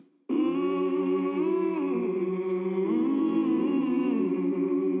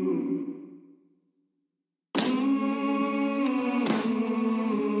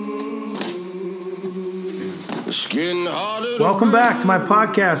Welcome back to my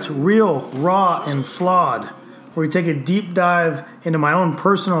podcast, Real, Raw, and Flawed, where we take a deep dive into my own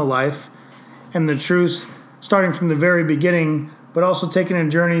personal life and the truths, starting from the very beginning, but also taking a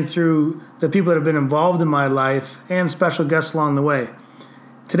journey through the people that have been involved in my life and special guests along the way.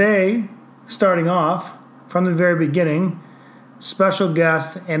 Today, starting off from the very beginning, special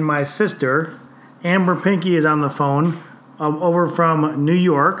guest and my sister, Amber Pinkey, is on the phone over from New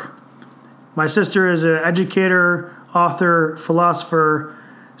York. My sister is an educator, author, philosopher,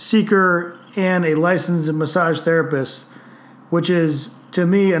 seeker, and a licensed massage therapist, which is, to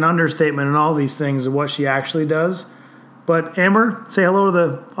me, an understatement in all these things of what she actually does. But Amber, say hello to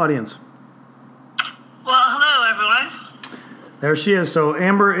the audience. Well, hello, everyone. There she is. So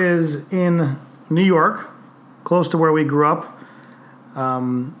Amber is in New York, close to where we grew up.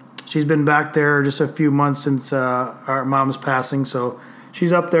 She's been back there just a few months since our mom's passing, so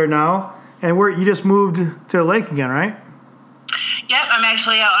she's up there now. And you just moved to the lake again, right? Yep, I'm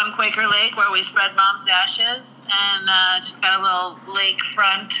actually out on Quaker Lake where we spread mom's ashes, and just got a little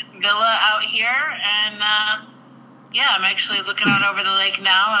lakefront villa out here. And I'm actually looking out over the lake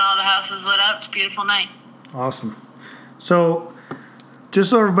now, and all the houses lit up. It's a beautiful night. Awesome. So, just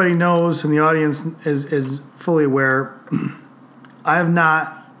so everybody knows, and the audience is fully aware,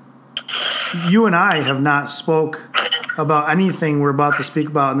 you and I have not spoke about anything we're about to speak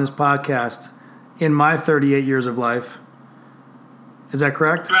about in this podcast in my 38 years of life. Is that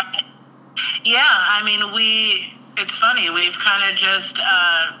correct? Right. Yeah, I mean, it's funny, we've kind of just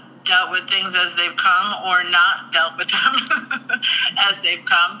dealt with things as they've come, or not dealt with them as they've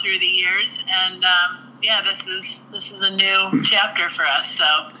come through the years, and this is a new chapter for us,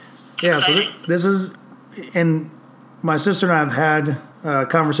 so it's exciting. So this is, and my sister and I have had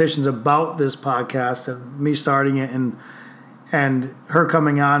conversations about this podcast, of me starting it and her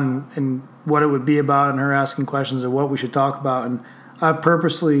coming on and what it would be about, and her asking questions of what we should talk about. And I've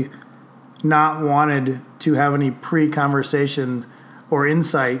purposely not wanted to have any pre-conversation or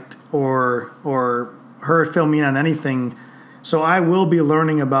insight or her fill me in on anything. So I will be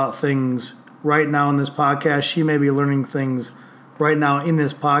learning about things right now in this podcast. She may be learning things right now in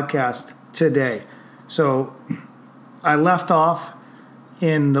this podcast today. So I left off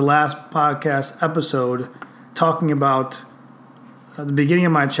in the last podcast episode talking about the beginning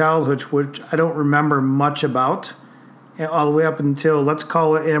of my childhood, which I don't remember much about, all the way up until, let's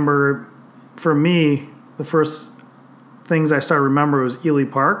call it, Amber, for me, the first things I started to remember was Ely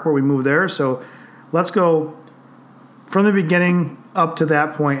Park, where we moved there. So let's go from the beginning up to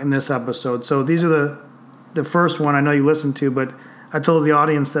that point in this episode. So these are the first one I know you listened to, but I told the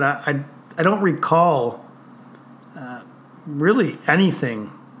audience that I don't recall really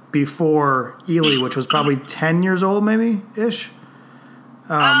anything before Ely, which was probably 10 years old, maybe-ish.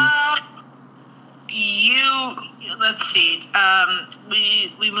 Let's see.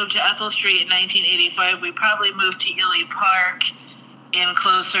 We moved to Ethel Street in 1985. We probably moved to Ely Park in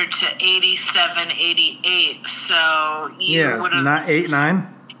closer to 87, 88. So you would have... not 8,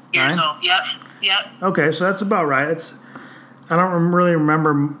 9? Years old. Yep. Okay, so that's about right. I don't really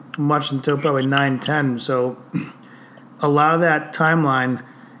remember much until probably 9, 10. So a lot of that timeline,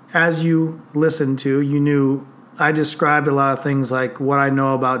 as you listened to, you knew I described a lot of things like what I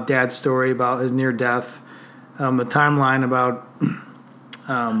know about Dad's story, about his near death, the timeline about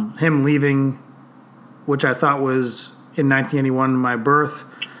him leaving, which I thought was in 1981, my birth.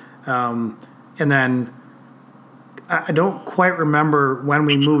 And then I don't quite remember when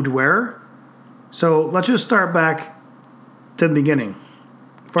we moved where. So let's just start back to the beginning.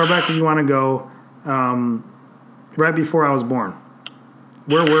 Far back as you want to go, right before I was born.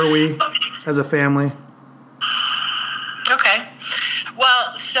 Where were we as a family? Okay.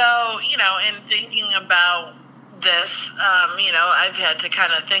 Well, so, in thinking about this, I've had to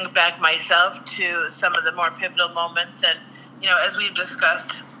kind of think back myself to some of the more pivotal moments. And, as we've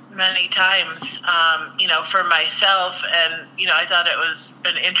discussed many times, for myself, and, I thought it was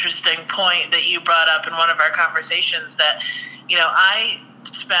an interesting point that you brought up in one of our conversations that, I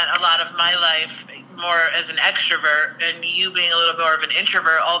spent a lot of my life more as an extrovert, and you being a little more of an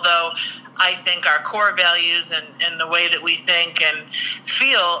introvert, although I think our core values and the way that we think and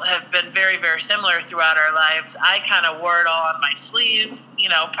feel have been very, very similar throughout our lives. I kind of wore it all on my sleeve,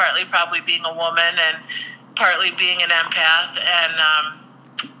 partly probably being a woman and partly being an empath, and,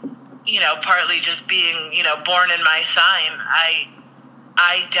 partly just being, born in my sign.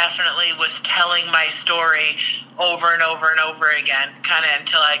 I definitely was telling my story over and over and over again, kind of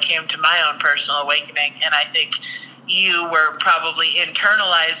until I came to my own personal awakening. And I think, you were probably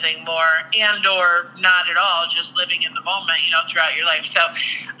internalizing more and or not at all, just living in the moment, throughout your life. So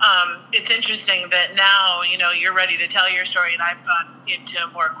it's interesting that now, you're ready to tell your story, and I've gone into a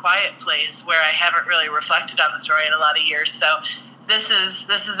more quiet place where I haven't really reflected on the story in a lot of years. So this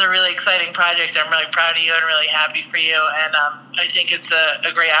is a really exciting project. I'm really proud of you and really happy for you. And I think it's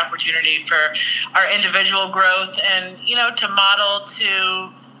a great opportunity for our individual growth and, to model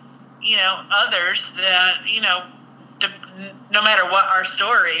to, others that, no matter what our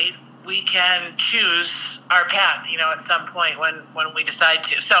story, we can choose our path, at some point when we decide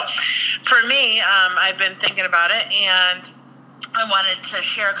to. So for me, I've been thinking about it, and I wanted to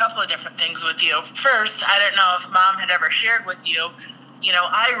share a couple of different things with you. First, I don't know if Mom had ever shared with you,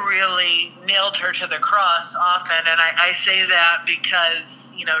 I really nailed her to the cross often. And I say that because,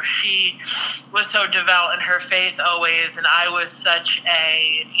 she was so devout in her faith always. And I was such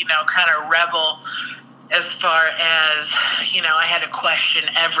a, kind of rebel as far as, I had to question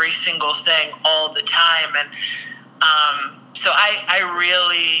every single thing all the time. And so I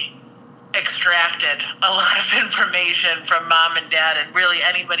really extracted a lot of information from Mom and Dad and really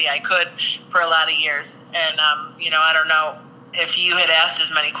anybody I could for a lot of years. And, I don't know if you had asked as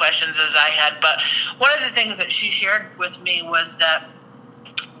many questions as I had, but one of the things that she shared with me was that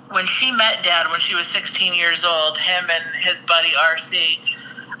when she met Dad when she was 16 years old, him and his buddy RC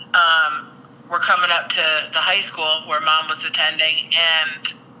were coming up to the high school where Mom was attending,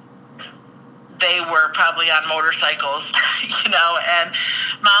 and they were probably on motorcycles, and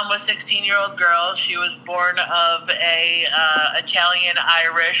Mom was a 16-year-old girl. She was born of a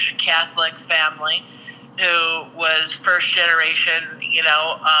Italian-Irish Catholic family who was first generation,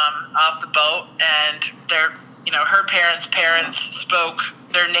 off the boat, and her parents spoke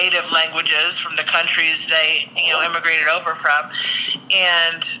their native languages from the countries they, immigrated over from,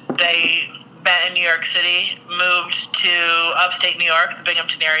 and they met in New York City, moved to upstate New York, the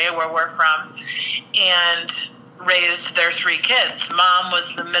Binghamton area where we're from, and raised their 3 kids. Mom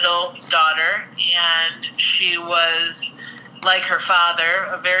was the middle daughter, and she was, like her father,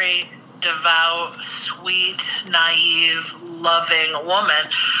 a very devout, sweet, naive, loving woman,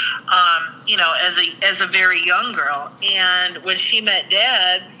 as a very young girl. And when she met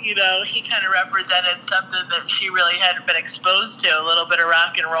Dad, he kind of represented something that she really hadn't been exposed to, a little bit of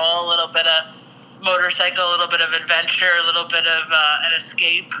rock and roll, a little bit of motorcycle, a little bit of adventure, a little bit of an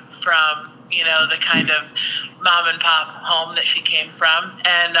escape from, the kind of mom and pop home that she came from.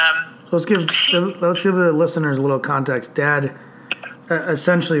 And let's give the listeners a little context. Dad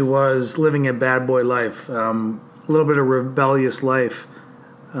essentially was living a bad boy life, a little bit of rebellious life,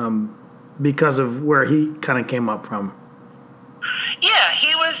 because of where he kind of came up from. Yeah,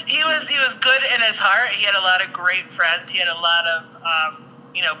 he was good in his heart. He had a lot of great friends. He had a lot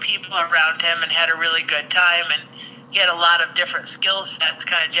of people around him, and had a really good time. And he had a lot of different skill sets,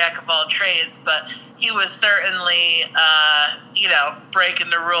 kind of jack of all trades. But he was certainly, breaking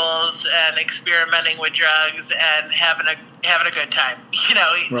the rules and experimenting with drugs and having a good time.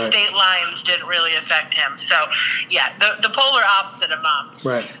 Right. State lines didn't really affect him. So, yeah, the polar opposite of Mom.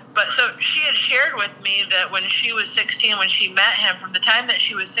 Right. But so she had shared with me that when she was 16, when she met him, from the time that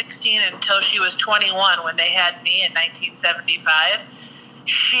she was 16 until she was 21, when they had me in 1975,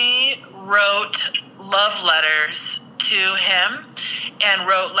 she wrote love letters to him and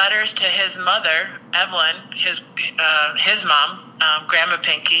wrote letters to his mother, Evelyn, his mom, Grandma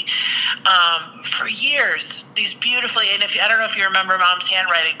Pinkey, for years. These beautifully, and I don't know if you remember Mom's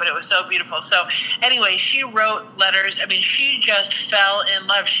handwriting, but it was so beautiful. So anyway, she wrote letters. I mean, she just fell in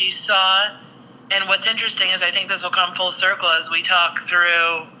love. She saw, and what's interesting is I think this will come full circle as we talk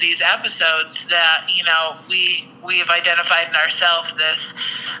through these episodes, that, we have identified in ourselves this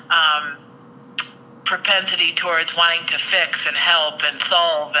propensity towards wanting to fix and help and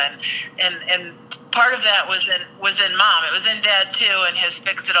solve, and part of that was in Mom. It was in Dad too, and his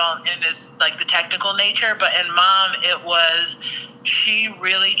fix it all in his, like, the technical nature. But in Mom, it was, she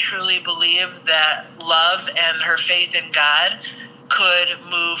really truly believed that love and her faith in God could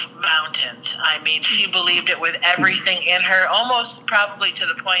move mountains. I mean, she believed it with everything in her, almost probably to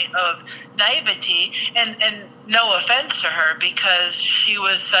the point of naivety, and no offense to her, because she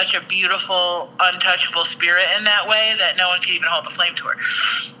was such a beautiful, untouchable spirit in that way that no one could even hold a flame to her.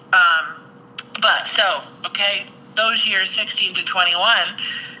 But so, okay, those years 16 to 21,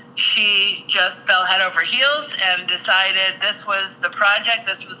 she just fell head over heels and decided this was the project,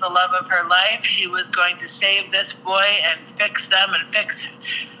 this was the love of her life. She was going to save this boy and fix them and fix,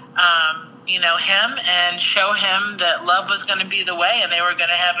 him, and show him that love was going to be the way, and they were going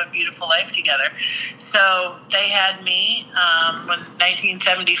to have a beautiful life together. So they had me in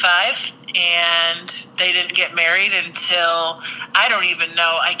 1975, and they didn't get married until, I don't even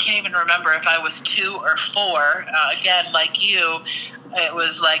know, I can't even remember if I was 2 or 4. Again, like you, it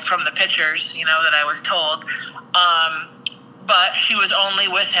was like from the pictures, that I was told. But she was only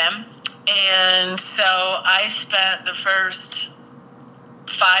with him. And so I spent the first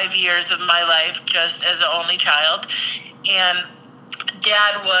 5 years of my life just as an only child. And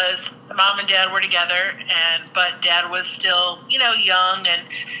Mom and Dad were together, but Dad was still, young, and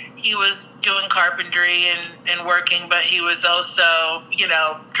he was doing carpentry and working, but he was also,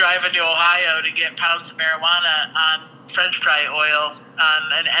 driving to Ohio to get pounds of marijuana on French fry oil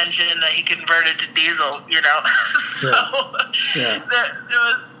on an engine that he converted to diesel, So Yeah.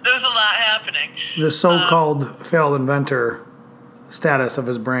 there was a lot happening. The so-called failed inventor status of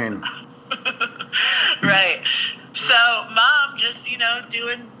his brain. Right. So Mom just,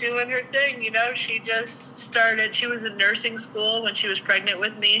 doing her thing, she just started, she was in nursing school when she was pregnant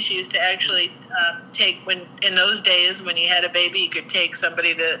with me. She used to actually in those days when you had a baby, you could take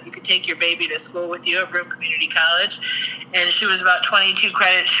your baby to school with you at Broome Community College. And she was about 22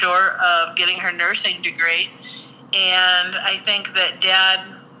 credits short of getting her nursing degree. And I think that Dad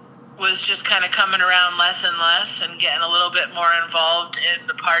was just kind of coming around less and less and getting a little bit more involved in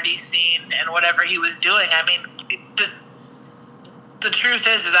the party scene and whatever he was doing. I mean, the truth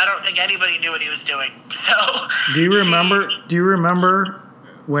is I don't think anybody knew what he was doing. So do you remember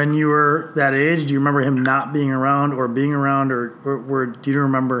when you were that age? Do you remember him not being around or being around, or do you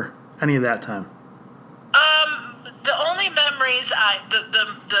remember any of that time? The only memories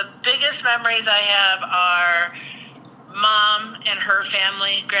the biggest memories I have are Mom and her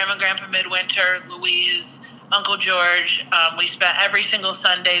family, Grandma and Grandpa Midwinter, Louise, Uncle George. We spent every single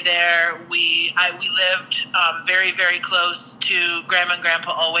Sunday there. We lived very, very close to Grandma and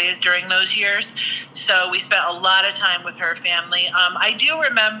Grandpa always during those years. So we spent a lot of time with her family. I do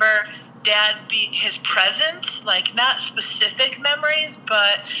remember Dad his presence, like not specific memories,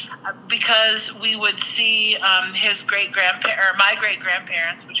 but because we would see his my great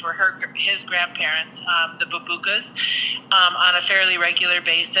grandparents, which were his grandparents, the Babukas, on a fairly regular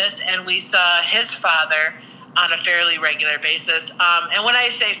basis, and we saw his father on a fairly regular basis. And when I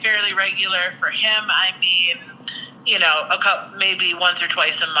say fairly regular for him, I mean, maybe once or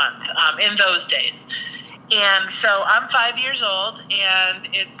twice a month in those days. And so I'm 5 years old, and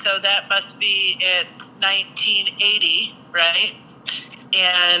it's 1980, right?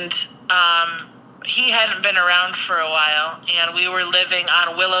 And he hadn't been around for a while, and we were living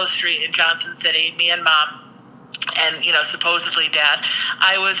on Willow Street in Johnson City, me and Mom, and supposedly Dad.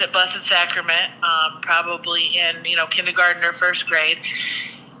 I was at Blessed Sacrament, probably in kindergarten or first grade.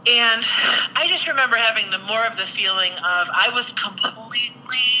 And I just remember having more of the feeling of I was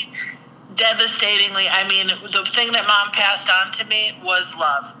completely, devastatingly, I mean, the thing that Mom passed on to me was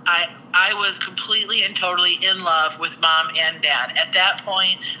love. I was completely and totally in love with Mom and Dad. At that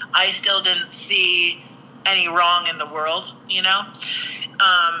point, I still didn't see any wrong in the world,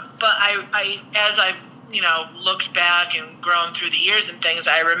 But as I looked back and grown through the years and things,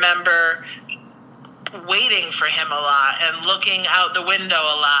 I remember waiting for him a lot and looking out the window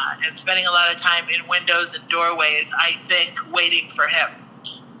a lot and spending a lot of time in windows and doorways, I think, waiting for him.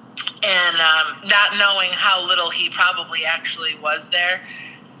 And not knowing how little he probably actually was there.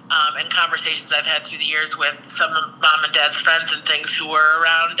 And conversations I've had through the years with some of Mom and Dad's friends and things who were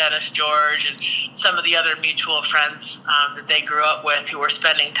around, Dennis George and some of the other mutual friends that they grew up with who were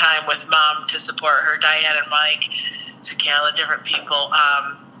spending time with Mom to support her, Diane and Mike, Sakala, different people,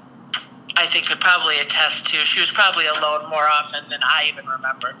 I think could probably attest to. She was probably alone more often than I even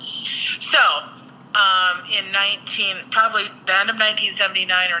remember. So in probably the end of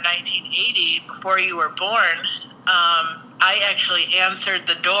 1979 or 1980, before you were born, I actually answered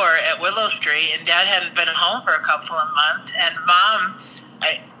the door at Willow Street, and Dad hadn't been home for a couple of months, and Mom,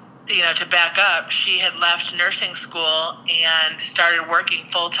 to back up, she had left nursing school and started working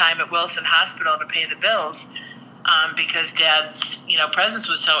full-time at Wilson Hospital to pay the bills because Dad's, presence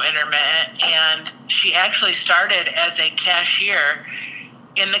was so intermittent, and she actually started as a cashier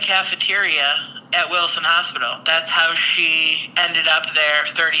in the cafeteria at Wilson Hospital. That's how she ended up there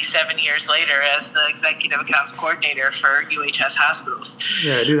 37 years later as the executive accounts coordinator for UHS hospitals.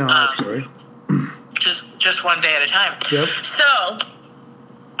 Yeah, I do know that story. Just one day at a time. Yep. So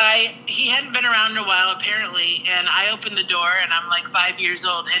he hadn't been around in a while apparently, and I opened the door and I'm like 5 years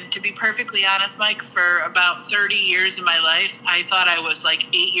old. And to be perfectly honest, Mike, for about 30 years of my life, I thought I was like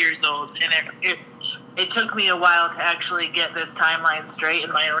 8 years old, and it took me a while to actually get this timeline straight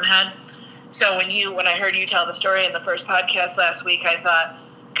in my own head. So when I heard you tell the story in the first podcast last week, I thought,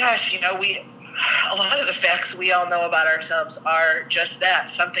 gosh, a lot of the facts we all know about ourselves are just that,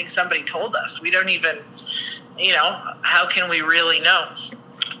 something somebody told us. We don't even, how can we really know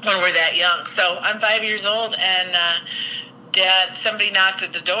when we're that young? So I'm 5 years old, and Dad, somebody knocked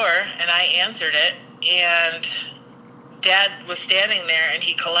at the door, and I answered it, and Dad was standing there, and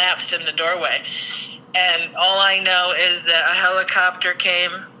he collapsed in the doorway. And all I know is that a helicopter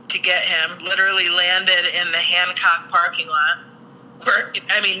came to get him, literally landed in the Hancock parking lot.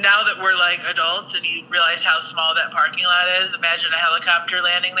 Now that we're like adults and you realize how small that parking lot is, imagine a helicopter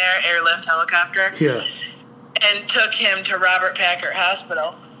landing there, airlift helicopter. Yeah. And took him to Robert Packard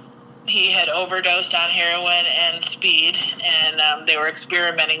Hospital. He had overdosed on heroin and speed, and they were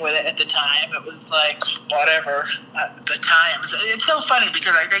experimenting with it at the time. It was like, whatever, the times. It's so funny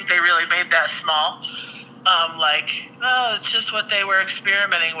because I think they really made that small. It's just what they were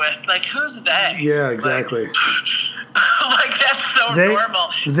experimenting with. Like, who's they? Yeah, exactly. That's so normal.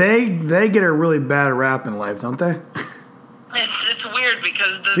 They get a really bad rap in life, don't they? It's weird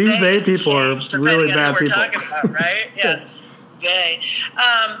because these they people are really bad people. We're talking about, right? Yeah, they.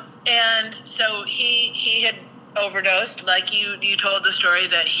 And so he had overdosed. Like you told the story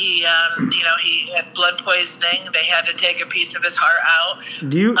that he had blood poisoning. They had to take a piece of his heart out.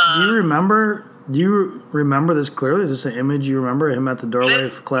 Do you remember? Do you remember this clearly? Is this an image you remember him at the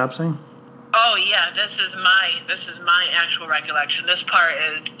doorway collapsing? Oh yeah, this is my actual recollection. This part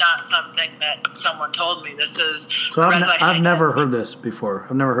is not something that someone told me. This is so I've never heard this before.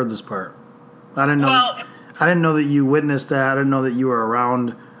 I've never heard this part. I didn't know. I didn't know that you witnessed that. I didn't know that you were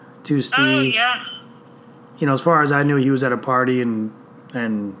around to see. Oh yeah. As far as I knew, he was at a party and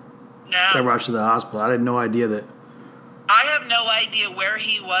got rushed to the hospital. I had no idea that. I have no idea where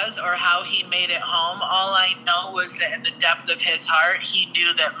he was or how he made it home. All I know was that in the depth of his heart, he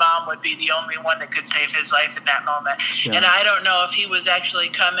knew that Mom would be the only one that could save his life in that moment. Yeah. And I don't know if he was actually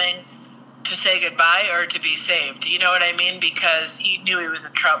coming to say goodbye or to be saved. You know what I mean? Because he knew he was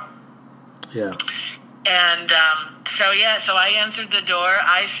in trouble. Yeah. And so I answered the door.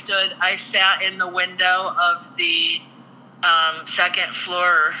 I sat in the window of the second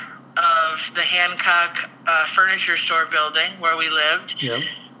floor of the Hancock furniture store building where we lived,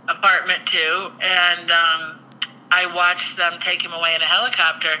 apartment 2, and I watched them take him away in a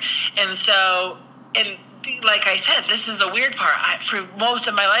helicopter. And so, like I said, this is the weird part. For most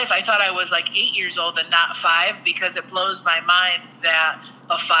of my life, I thought I was like 8 years old and not 5, because it blows my mind that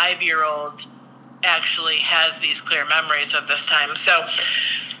a 5-year-old actually has these clear memories of this time.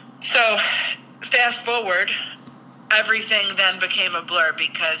 So fast forward. Everything then became a blur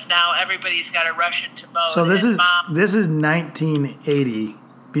because now everybody's got to rush into mode. So this is 1980,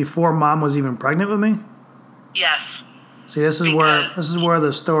 before Mom was even pregnant with me? Yes. See, this is where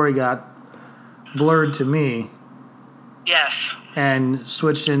the story got blurred to me. Yes. And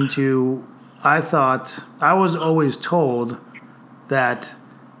switched into, I was always told that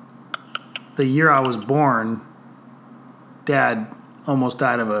the year I was born, Dad almost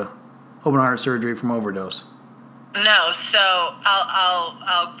died of a open heart surgery from overdose. No, so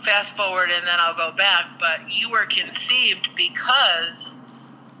I'll fast forward and then I'll go back. But you were conceived because,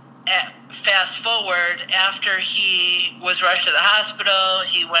 fast forward, after he was rushed to the hospital,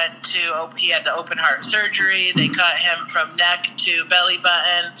 he had the open heart surgery. They cut him from neck to belly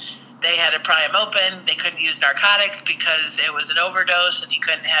button. They had to pry him open. They couldn't use narcotics because it was an overdose and he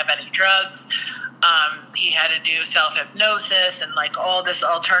couldn't have any drugs. He had to do self-hypnosis and like all this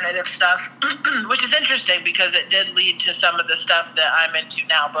alternative stuff, which is interesting because it did lead to some of the stuff that I'm into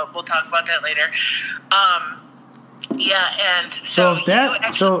now, but we'll talk about that later. And so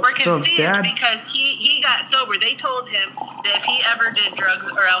we're conceived because he got sober. They told him that if he ever did drugs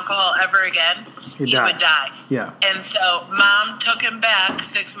or alcohol ever again, he would die. Yeah. And so Mom took him back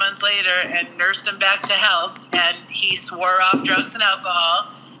 6 months later and nursed him back to health, and he swore off drugs and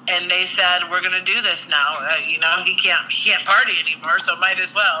alcohol. And they said, we're going to do this now. He can't party anymore, so might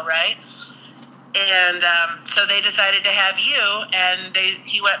as well, right? And so they decided to have you, and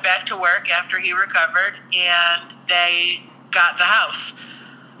he went back to work after he recovered, and they got the house.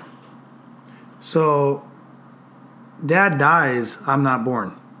 So, Dad dies, I'm not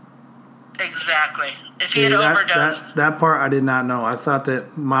born. Exactly. If he had overdosed. That part I did not know. I thought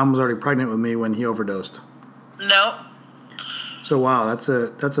that Mom was already pregnant with me when he overdosed. Nope. So wow, that's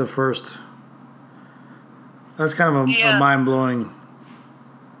a first. That's kind of a mind-blowing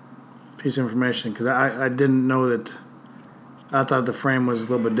piece of information because I didn't know that. I thought the frame was a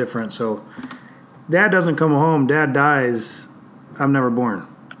little bit different. So, Dad doesn't come home. Dad dies. I'm never born.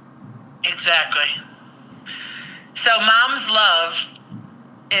 Exactly. So Mom's love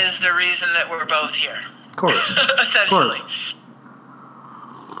is the reason that we're both here. Of course. Essentially. Of course.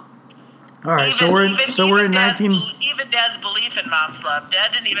 All right, so we're in 19. Even Dad's belief in mom's love.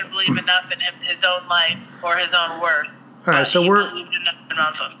 Dad didn't even believe enough in his own life or his own worth. All right, so we're believed enough in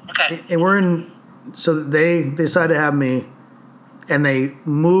mom's love. Okay. And we're in. So they decide to have me, and they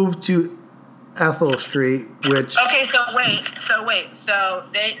move to Ethel Street, which. Okay, so wait. So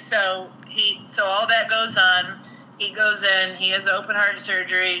all that goes on. He goes in. He has open heart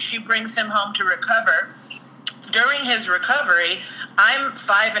surgery. She brings him home to recover. During his recovery, I'm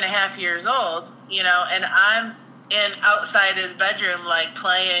 5.5 years old, and I'm outside his bedroom, like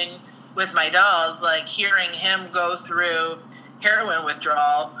playing with my dolls, like hearing him go through heroin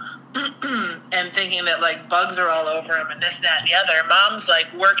withdrawal and thinking that like bugs are all over him and this, that, and the other. Mom's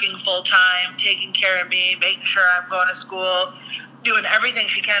like working full time, taking care of me, making sure I'm going to school, doing everything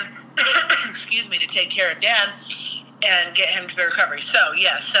she can, excuse me, to take care of Dad and get him to the recovery. So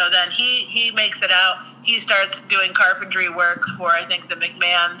then he makes it out. He starts doing carpentry work for, I think, the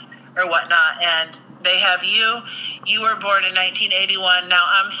McMahons or whatnot, and they have you. You were born in 1981. Now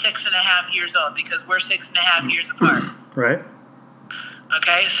I'm 6.5 years old because we're 6.5 years apart. Right.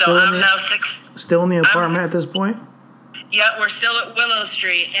 Okay, so I'm now 6. Still in the apartment at this point? Yeah, we're still at Willow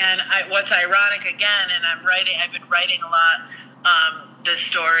Street, and what's ironic again, and I've been writing a lot this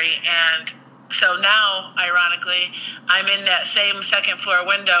story, and so now, ironically, I'm in that same second floor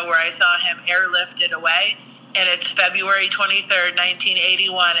window where I saw him airlifted away, and it's February 23rd,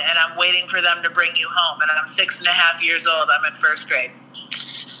 1981, and I'm waiting for them to bring you home, and I'm 6.5 years old. I'm in first grade.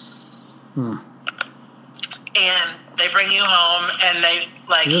 And they bring you home, and they,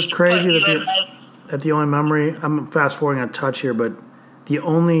 like... It's just crazy that the only memory... I'm fast-forwarding a touch here, but the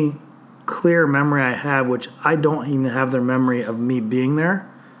only clear memory I have, which I don't even have the memory of me being there,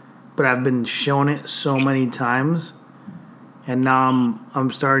 but I've been shown it so many times, and now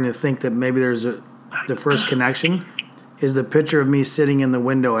I'm starting to think that maybe there's the first connection is the picture of me sitting in the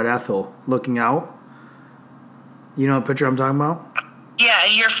window at Ethel looking out. You know what picture I'm talking about? Yeah,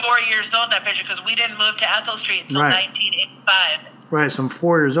 and you're 4 years old in that picture because we didn't move to Ethel Street until 1985. Right, so I'm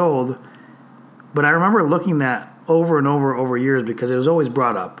 4 years old, but I remember looking at over and over years because it was always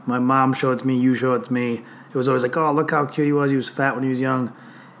brought up. My mom showed it to me, you showed it to me. It was always like, oh, look how cute he was fat when he was young.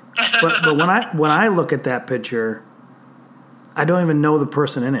 But when I look at that picture, I don't even know the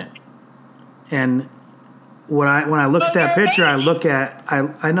person in it. And when I look at that picture, I look at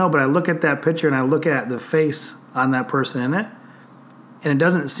that picture and I look at the face on that person in it, and it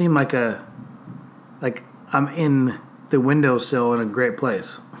doesn't seem like I'm in the windowsill in a great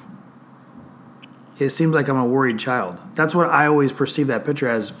place. It seems like I'm a worried child. That's what I always perceive that picture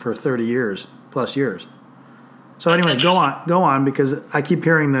as for 30 plus years. So anyway, go on, because I keep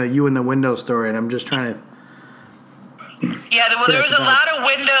hearing the you in the window story, and I'm just trying to. Yeah, well, there was a lot of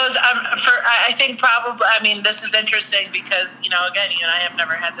windows. I think probably. I mean, this is interesting because again, you and I have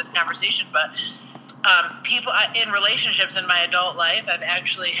never had this conversation, but people in relationships in my adult life, I've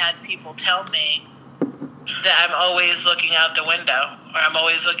actually had people tell me that I'm always looking out the window or I'm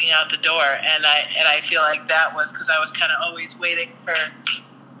always looking out the door, and I feel like that was because I was kind of always waiting for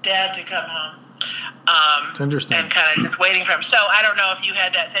Dad to come home. It's interesting. And kind of just waiting for him. So I don't know if you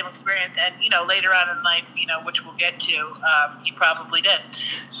had that same experience, and later on in life, which we'll get to, you probably did.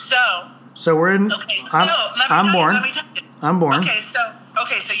 So we're in. Okay, so I'm born. I'm born. Okay, so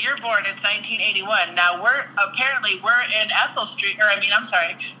you're born in 1981. Now we're in Ethel Street,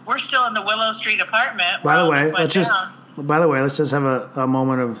 we're still in the Willow Street apartment. By the way, let's just have a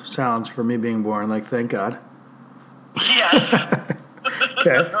moment of silence for me being born. Like, thank God. Yes.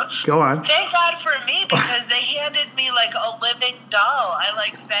 Okay, go on. Thank God for me, because they handed me like a living doll. I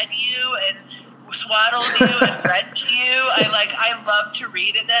like fed you and swaddled you and read to you. I loved to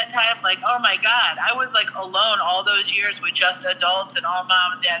read at that time. Like, oh my God, I was like alone all those years with just adults and all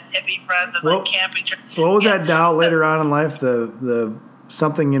mom and dad's hippie friends and like camping. What was that doll later on in life? The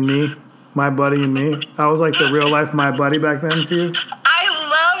something in me, my buddy in me. I was like the real life my buddy back then to you. I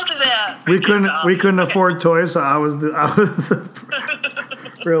loved that. We couldn't afford toys, so I was the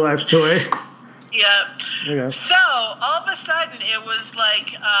real life toy. Yeah. Okay. So all of a sudden it was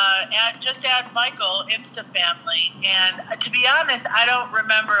like add Michael Insta family, and to be honest, I don't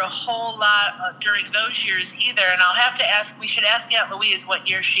remember a whole lot during those years either. And I'll have to ask. We should ask Aunt Louise what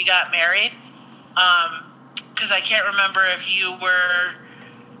year she got married, because I can't remember if you were.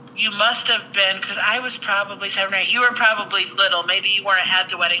 You must have been, because I was probably 7 or 8. You were probably little. Maybe you weren't at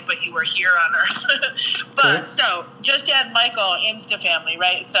the wedding, but you were here on Earth. But, so, just add Michael, Insta family,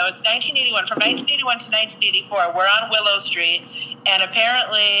 right? So, it's 1981. From 1981 to 1984, we're on Willow Street. And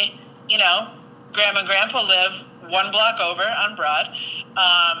apparently, Grandma and Grandpa live 1 block over on Broad.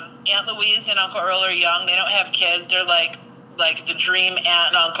 Aunt Louise and Uncle Earl are young. They don't have kids. They're like like the dream aunt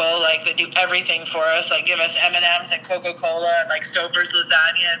and uncle, like they do everything for us, like give us M&Ms and Coca-Cola and like Stouffer's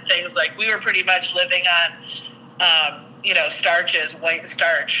lasagna and things. Like we were pretty much living on, starches, white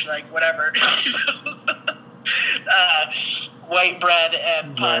starch, like whatever, white bread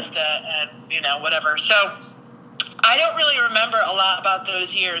and pasta and, whatever. So I don't really remember a lot about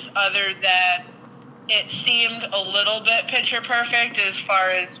those years other than it seemed a little bit picture perfect as far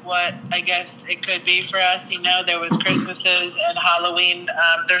as what I guess it could be for us. There was Christmases and Halloween.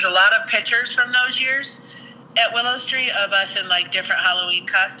 There's a lot of pictures from those years at Willow Street of us in like different Halloween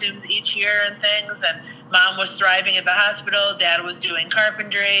costumes each year and things. And Mom was thriving at the hospital. Dad was doing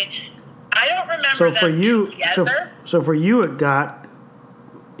carpentry. I don't remember so them for you, together. So for you, it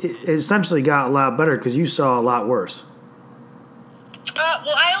essentially got a lot better because you saw a lot worse.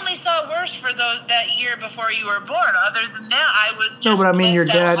 Well, I only saw worse for that year before you were born. Other than that, I was just your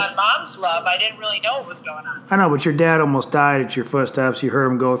dad on Mom's love. I didn't really know what was going on. I know, but your dad almost died at your footsteps. You heard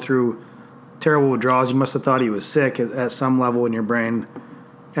him go through terrible withdrawals. You must have thought he was sick at some level in your brain,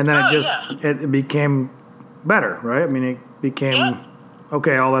 and then it became better, right? I mean, it became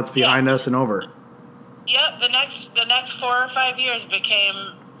okay. All that's behind us and over. Yep. The next 4 or 5 years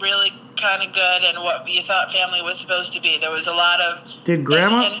became really kind of good and what you thought family was supposed to be. There was a lot of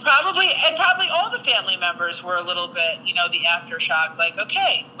Grandma and probably all the family members were a little bit, the aftershock, like,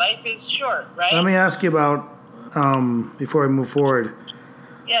 okay, life is short, right? Let me ask you about before we move forward.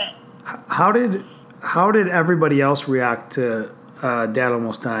 Yeah. How did everybody else react to Dad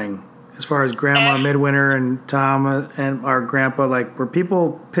almost dying? As far as Grandma Midwinter and Tom and our grandpa, like, were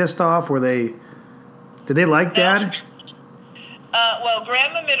people pissed off? Did they like Dad? Well,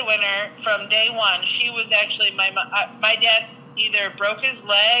 Grandma Midwinter, from day one, she was actually my dad either broke his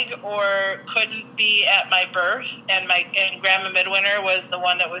leg or couldn't be at my birth, and Grandma Midwinter was the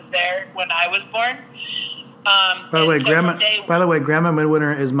one that was there when I was born. By the way, Grandma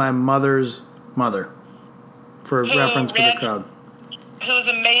Midwinter is my mother's mother, for reference for the crowd. Who was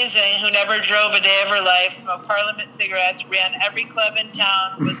amazing, who never drove a day of her life, smoked Parliament cigarettes, ran every club in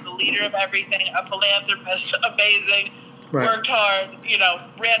town, was the leader of everything, a philanthropist, amazing. Right. Worked hard,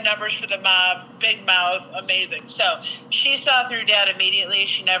 ran numbers for the mob, big mouth, amazing. So she saw through Dad immediately.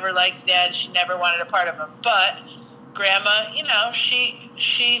 She never liked Dad. She never wanted a part of him. But Grandma,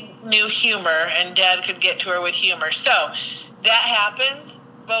 she knew humor, and Dad could get to her with humor. So that happens.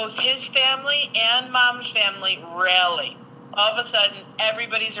 Both his family and Mom's family rally. All of a sudden,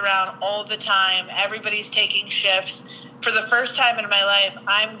 everybody's around all the time. Everybody's taking shifts. For the first time in my life,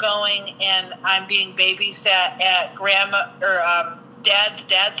 I'm going and I'm being babysat at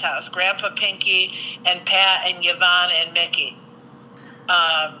Dad's house. Grandpa Pinkey and Pat and Yvonne and Mickey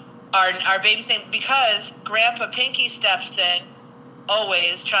are babysitting because Grandpa Pinkey steps in,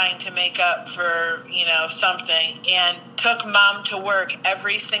 always trying to make up for something, and took Mom to work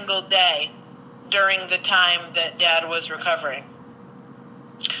every single day during the time that Dad was recovering.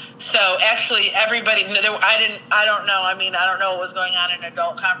 So actually, everybody, I don't know. I mean, I don't know what was going on in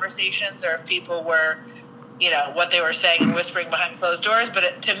adult conversations or if people were, what they were saying and whispering behind closed doors.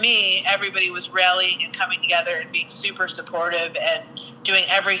 But to me, everybody was rallying and coming together and being super supportive and doing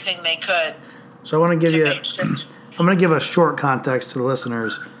everything they could. So I want to I'm going to give a short context to the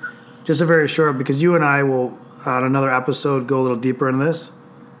listeners, just a very short, because you and I will on another episode go a little deeper into this,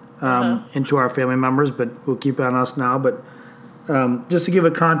 into our family members, but we'll keep it on us now. But just to give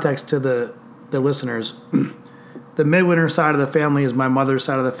a context to the listeners, the Midwinter side of the family is my mother's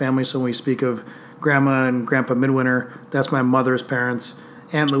side of the family. So when we speak of Grandma and Grandpa Midwinter, that's my mother's parents.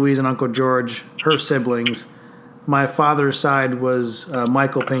 Aunt Louise and Uncle George, her siblings. My father's side was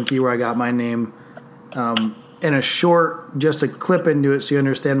Michael Pinkey, where I got my name. And just a clip into it so you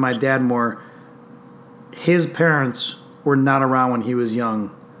understand my dad more. His parents were not around when he was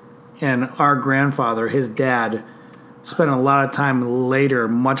young. And our grandfather, his dad, spent a lot of time later,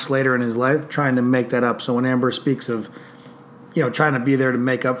 much later in his life, trying to make that up. So when Amber speaks of, trying to be there to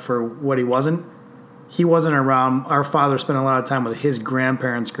make up for what he wasn't around. Our father spent a lot of time with his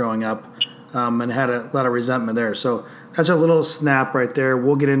grandparents growing up, and had a lot of resentment there. So that's a little snap right there.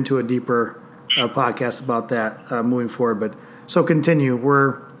 We'll get into a deeper podcast about that moving forward. But so continue.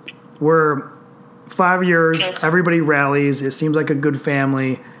 We're 5 years. Everybody rallies. It seems like a good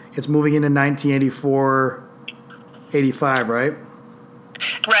family. It's moving into 1984. 85, right?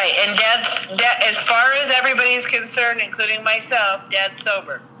 Right, and Dad's as far as everybody's concerned, including myself, Dad's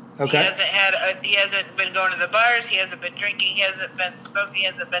sober. Okay. He hasn't been going to the bars. He hasn't been drinking. He hasn't been smoking. He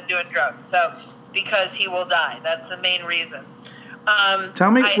hasn't been doing drugs. So, because he will die, that's the main reason.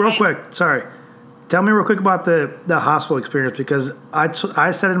 Tell me real quick about the hospital experience, because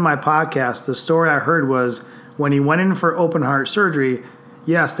I said in my podcast the story I heard was when he went in for open heart surgery,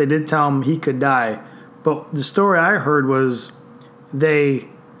 yes, they did tell him he could die. But the story I heard was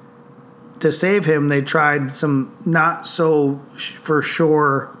to save him, they tried some not so for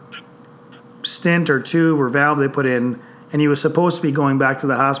sure stent or tube or valve they put in, and he was supposed to be going back to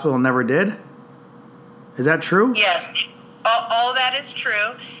the hospital and never did. Is that true? Yes, all that is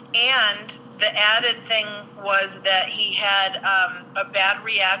true. And the added thing was that he had a bad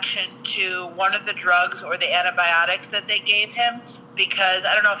reaction to one of the drugs or the antibiotics that they gave him, because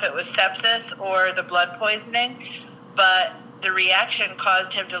I don't know if it was sepsis or the blood poisoning, but the reaction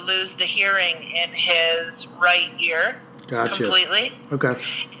caused him to lose the hearing in his right ear. Gotcha. Completely. Okay.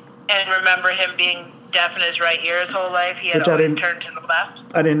 And remember him being deaf in his right ear his whole life. He had always turned to the left.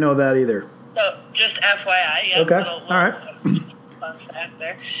 I didn't know that either. So just FYI. Yeah, okay. All right. Fun fact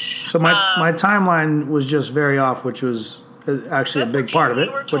there. So my timeline was just very off, which was actually a big part of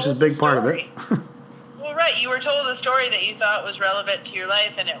it. Which is a big part of it. Well, right. You were told a story that you thought was relevant to your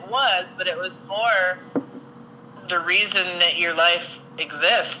life, and it was, but it was more the reason that your life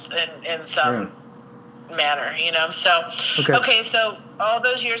exists in some manner, So okay, so all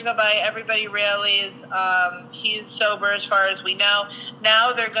those years go by, everybody rallies. He's sober as far as we know.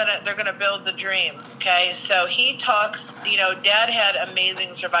 Now they're gonna build the dream. Okay, so he talks. Dad had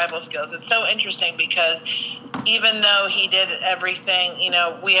amazing survival skills. It's so interesting because even though he did everything,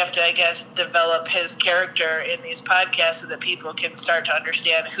 we have to, I guess, develop his character in these podcasts so that people can start to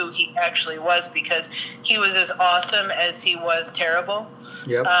understand who he actually was, because he was as awesome as he was terrible.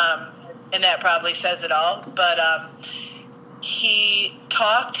 Yep. And that probably says it all. But he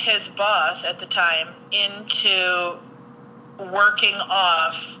talked his boss at the time into working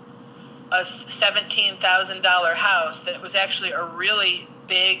off a $17,000 house that was actually a really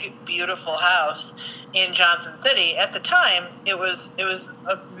big, beautiful house in Johnson City. At the time, it was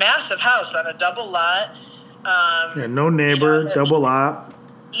a massive house on a double lot. No neighbor, double lot.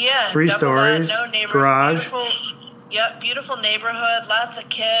 Yeah, 3 stories, lot, no neighbors, garage. Beautiful neighborhood, lots of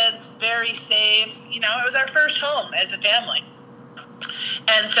kids, very safe. It was our first home as a family.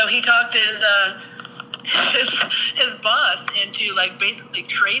 And so he talked his boss into basically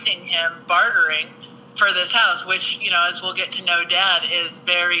trading him, bartering for this house, which, as we'll get to know Dad, is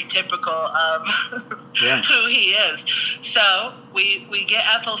very typical of who he is. So we get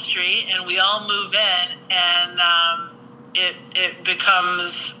Ethel Street and we all move in, and it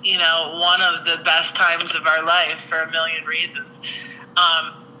becomes, one of the best times of our life for a million reasons.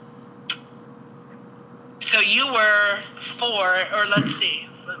 So you were 4, or let's see.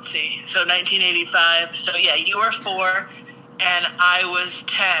 So 1985. So yeah, you were 4 and I was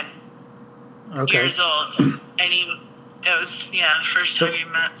 10 years old. And it was, first time you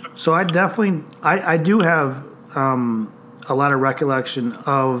met. So I definitely, I do have a lot of recollection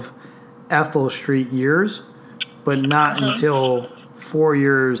of Ethel Street years, but not until 4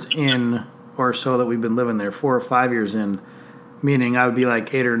 years in or so that we've been living there, 4 or 5 years in, meaning I would be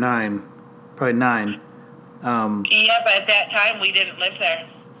 8 or 9, probably 9. Yeah, but at that time we didn't live there.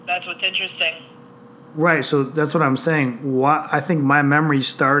 That's what's interesting. Right, so that's what I'm saying. I think my memory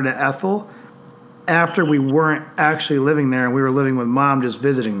started at Ethel after we weren't actually living there and we were living with Mom, just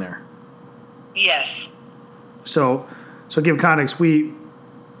visiting there. Yes. So give context,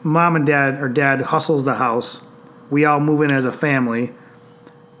 Mom and Dad, or Dad hustles the house. We all move in as a family.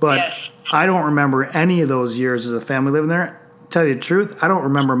 But I don't remember any of those years as a family living there. Tell you the truth, I don't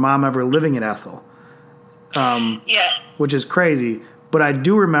remember Mom ever living at Ethel. Which is crazy. But I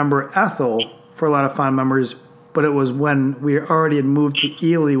do remember Ethel for a lot of fond memories, but it was when we already had moved to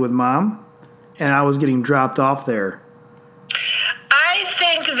Ely with Mom, and I was getting dropped off there. I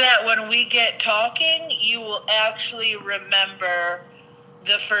think that when we get talking, you will actually remember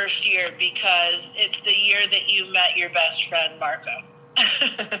the first year, because it's the year that you met your best friend, Marco.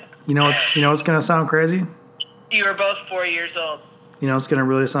 You know what's going to sound crazy? You were both 4 years old. You know what's going to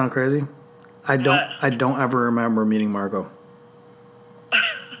really sound crazy? I don't ever remember meeting Marco.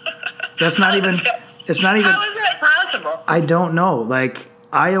 It's not even. How is that possible? I don't know.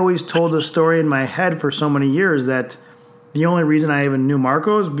 I always told the story in my head for so many years that the only reason I even knew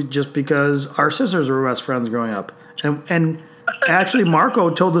Marco is just because our sisters were best friends growing up. And actually Marco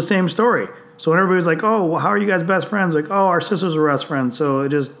told the same story. So when everybody's like, oh, well, how are you guys best friends? Our sisters were best friends. So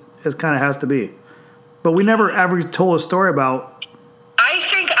it kind of has to be. But we never ever told a story about. I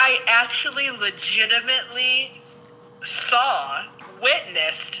think I actually legitimately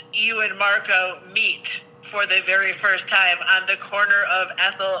witnessed you and Marco meet for the very first time on the corner of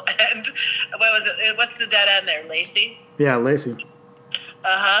Ethel and what's the dead end there, Lacey? Yeah, Lacey.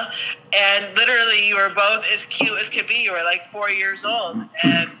 And literally you were both as cute as could be. You were 4 years old,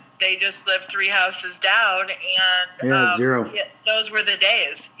 and they just lived 3 houses down, and zero. Yeah, those were the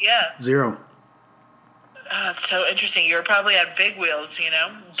days. Yeah, Zero. It's so interesting. You were probably on big wheels, you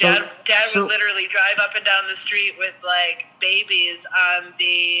know. Dad would literally drive up and down the street with like babies on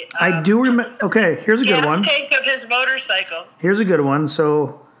the. I do remember. Okay, here's a good one. Gas tank of his motorcycle. Here's a good one.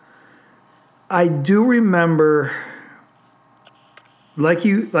 So, I do remember. Like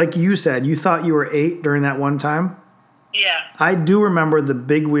you said, you thought you were 8 during that one time. Yeah. I do remember the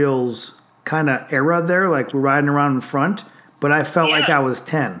big wheels kind of era there, like we're riding around in front, but I felt like I was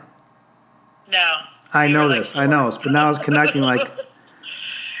 10. No. I know this, but now it's connecting like.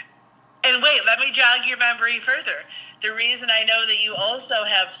 And wait, let me jog your memory further. The reason I know that you also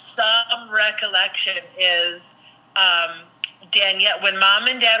have some recollection is Danielle, when Mom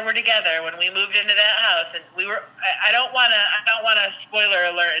and Dad were together, when we moved into that house, and we were. I don't want to spoiler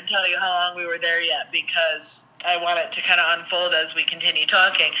alert and tell you how long we were there yet, because I want it to kind of unfold as we continue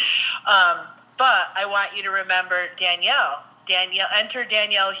talking. But I want you to remember Danielle. Enter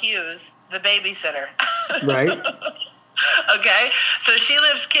Danielle Hughes, the babysitter. Right. Okay, so she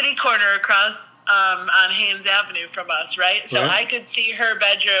lives kitty corner across on Haynes Avenue from us, right? So I could see her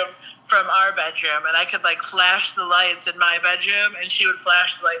bedroom from our bedroom, and I could like flash the lights in my bedroom, and she would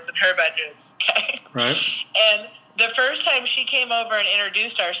flash the lights in her bedrooms. Okay. Right. And the first time she came over and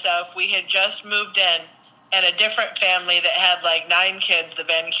introduced ourselves, we had just moved in, and a different family that had like 9 kids, the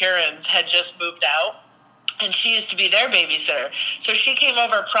Van Curens, had just moved out. And she used to be their babysitter. So she came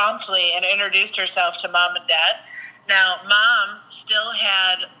over promptly and introduced herself to Mom and Dad. Now, Mom still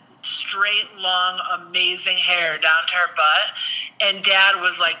had straight, long, amazing hair down to her butt. And Dad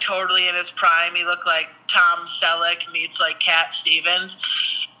was like totally in his prime. He looked like Tom Selleck meets like Cat Stevens.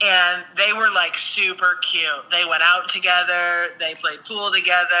 And they were like super cute. They went out together. They played pool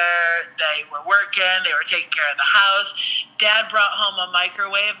together. They were working. They were taking care of the house. Dad brought home a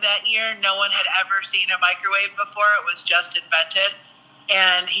microwave that year. No one had ever seen a microwave before. It was just invented.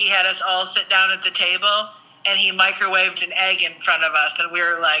 And he had us all sit down at the table, and he microwaved an egg in front of us. And we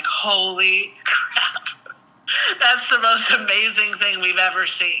were like, holy crap. That's the most amazing thing we've ever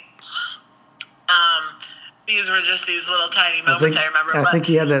seen. These were just these little tiny moments I remember. I think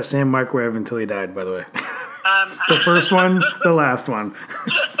he had that same microwave until he died, by the way. The first one, the last one.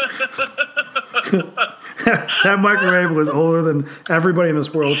 That microwave was older than everybody in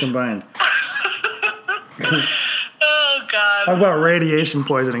this world combined. Oh, God. Talk about radiation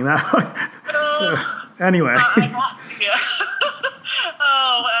poisoning. Anyway.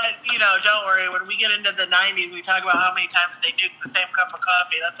 Don't worry. When we get into the 90s, we talk about how many times they nuked the same cup of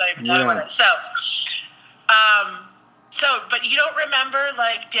coffee. That's not even talking about it. But you don't remember,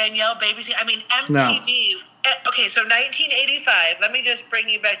 like, Danielle babysitting? I mean, MTV. No. Okay, so 1985. Let me just bring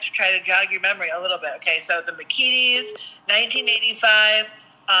you back to try to jog your memory a little bit. Okay, so the McKeeties, 1985.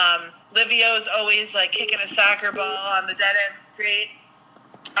 Livio's always, like, kicking a soccer ball on the dead-end street.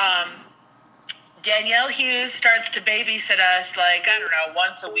 Danielle Hughes starts to babysit us, like, I don't know,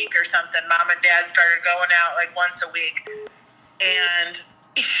 once a week or something. Mom and Dad started going out, like, once a week. And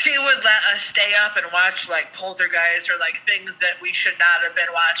she would let us stay up and watch, like, Poltergeist or, like, things that we should not have been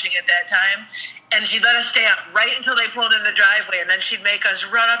watching at that time. And she'd let us stay up right until they pulled in the driveway, and then she'd make us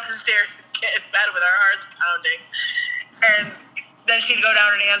run up the stairs and get in bed with our hearts pounding. And then she'd go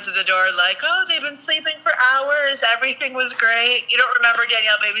down and answer the door like, oh, they've been sleeping for hours. Everything was great. You don't remember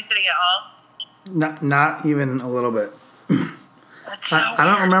Danielle babysitting at all? Not even a little bit. That's so I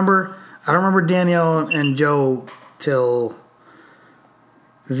don't remember. I don't remember Danielle and Joe till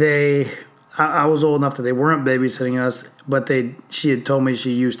I was old enough that they weren't babysitting us, but she had told me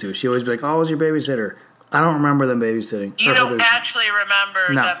she used to. She always be like, "Oh, I was your babysitter." I don't remember them babysitting. You don't actually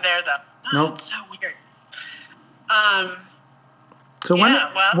remember them there, though. Nope. That's so weird. So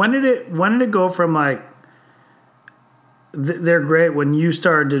when did it go from like they're great when you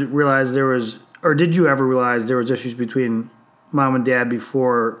started to realize there was, or did you ever realize there was issues between Mom and Dad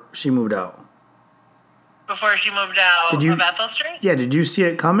before she moved out? Before she moved out of Ethel Street? Yeah, did you see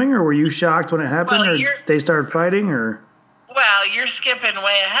it coming, or were you shocked when it happened, or they started fighting, or? Well, you're skipping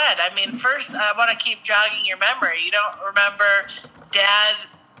way ahead. I mean, first, I want to keep jogging your memory. You don't remember Dad,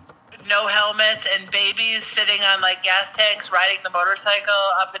 no helmets, and babies sitting on, like, gas tanks, riding the motorcycle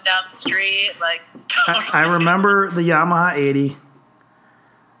up and down the street? Like, I remember the Yamaha 80.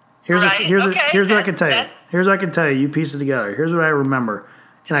 Here's what I can tell you. Here's what I can tell you. You piece it together. Here's what I remember.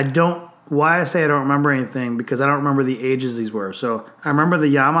 And why I say I don't remember anything, because I don't remember the ages these were. So I remember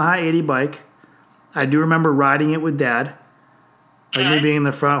the Yamaha 80 bike. I do remember riding it with Dad. Like me being in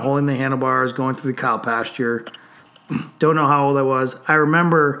the front, holding the handlebars, going through the cow pasture. Don't know how old I was. I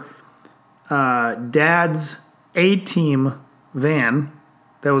remember Dad's A-Team van.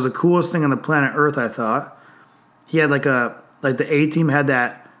 that was the coolest thing on the planet Earth, I thought. He had like the A-Team had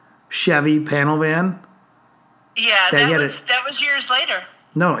that Chevy panel van. Yeah, that was years later.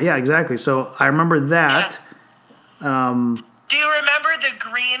 No, yeah, exactly. So I remember that. Yeah. Do you remember the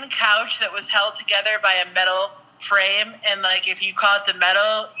green couch that was held together by a metal frame? And like, if you caught the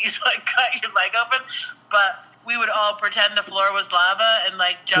metal, you'd like cut your leg open. But we would all pretend the floor was lava and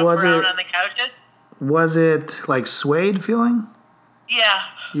like jump around on the couches. Was it like suede feeling? Yeah.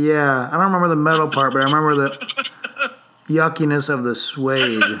 Yeah, I don't remember the metal part, but I remember the yuckiness of the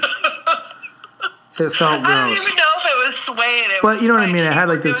suede. It felt gross. I don't even know if it was suede. But you know what I mean? It had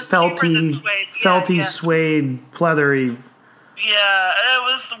like this felty suede, pleathery. Yeah, it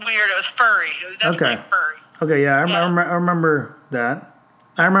was weird. It was furry. It was definitely furry. Okay, yeah, I remember that.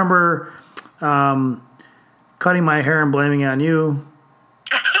 I remember cutting my hair and blaming it on you.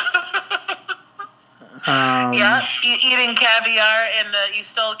 Eating caviar you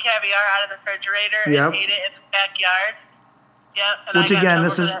stole caviar out of the refrigerator and ate it in the backyard. Yep. And which again,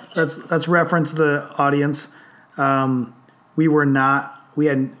 let's reference the audience. By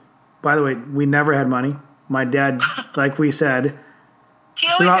the way, we never had money. My dad, like we said,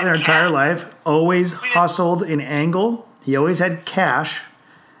 throughout their entire life, always hustled in angle. He always had cash.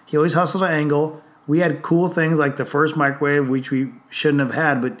 He always hustled an angle. We had cool things like the first microwave, which we shouldn't have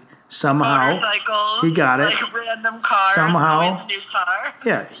had, but somehow he got it. Like random cars. Somehow, a new car.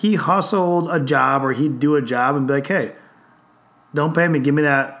 Yeah, he hustled a job, or he'd do a job and be like, "Hey, don't pay me. Give me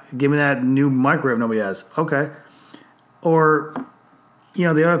that new microwave nobody has." Okay. Or, the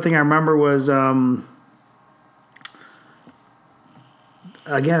other thing I remember was, again,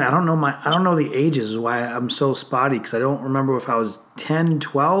 I don't know the ages is why I'm so spotty, because I don't remember if I was 10,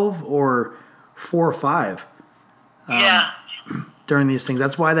 12, or 4 or 5. During these things.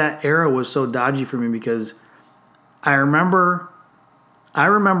 That's why that era was so dodgy for me, because I remember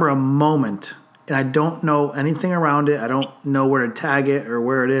a moment, and I don't know anything around it. I don't know where to tag it or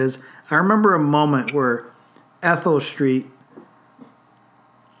where it is. I remember a moment where Ethel Street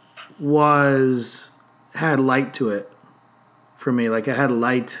had light to it for me. Like, it had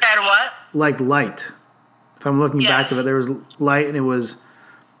light. Had what? Like light. If I'm looking back at it, there was light, and it was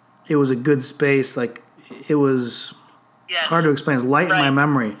a good space. Like, it was hard to explain. It's light in my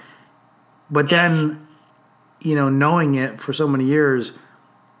memory. But then, knowing it for so many years,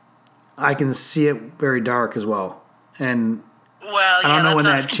 I can see it very dark as well. And I don't know when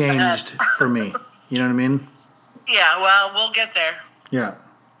that changed for me. You know what I mean? Yeah, well, we'll get there. Yeah.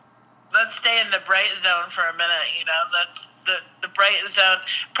 Let's stay in the bright zone for a minute, That's the bright zone.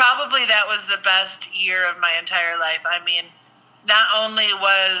 Probably that was the best year of my entire life. I mean, not only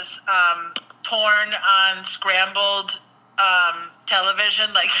was porn on scrambled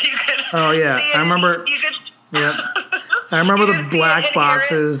television, like you could see it, I remember. Yeah. I remember the black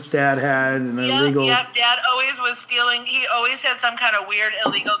boxes Dad had and the illegal. Yep, Dad always was stealing. He always had some kind of weird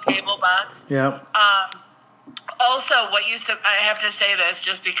illegal cable box. Yep. Also, I have to say this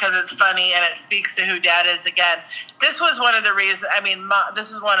just because it's funny and it speaks to who Dad is again. This was one of the reasons,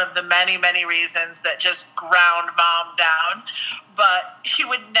 this is one of the many, many reasons that just ground Mom down. But she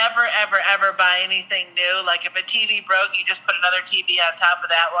would never, ever, ever buy anything new. Like, if a TV broke, you just put another TV on top of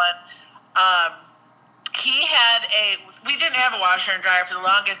that one. We didn't have a washer and dryer for the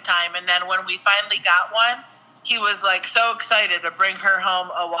longest time. And then when we finally got one, he was like so excited to bring her home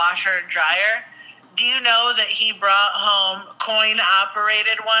a washer and dryer. Do you know that he brought home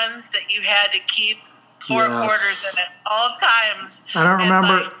coin-operated ones that you had to keep 4 quarters in at all times? I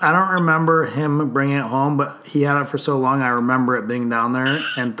don't remember him bringing it home, but he had it for so long. I remember it being down there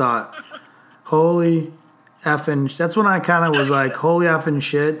and thought, "Holy effing!" That's when I kind of was like, "Holy effing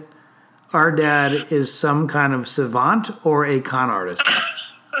shit!" Our dad is some kind of savant or a con artist,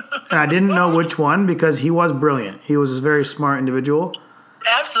 and I didn't know which one because he was brilliant. He was a very smart individual.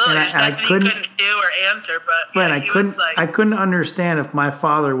 Absolutely, there's nothing he couldn't do or answer, but I couldn't understand if my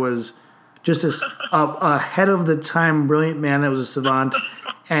father was just a ahead of the time brilliant man that was a savant,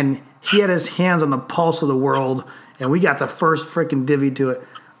 and he had his hands on the pulse of the world, and we got the first freaking divvy to it,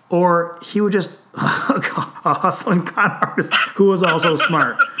 or he was just a hustling con artist who was also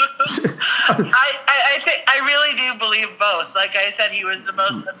smart. I really do believe both. Like I said, he was the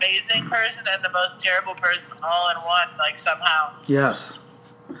most amazing person and the most terrible person all in one, like somehow. Yes.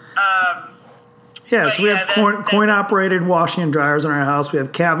 So we have coin-operated washing and dryers in our house. We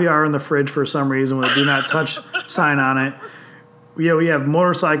have caviar in the fridge for some reason with a do not touch sign on it. We have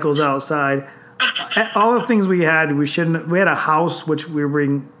motorcycles outside. All the things we had, we had a house which we were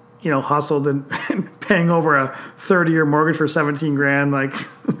being, hustled and paying over a 30-year mortgage for $17,000.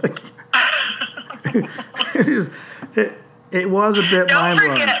 It was a bit mind-blowing.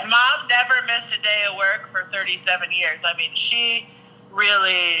 Don't forget, Mom never missed a day of work for 37 years. I mean, she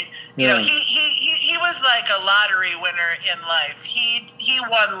really, you know, he was like a lottery winner in life. He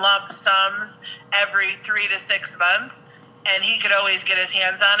won lump sums every 3 to 6 months, and he could always get his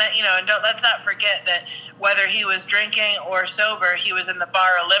hands on it, you know. And let's not forget that whether he was drinking or sober, he was in the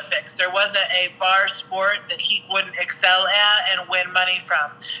bar Olympics. There wasn't a bar sport that he wouldn't excel at and win money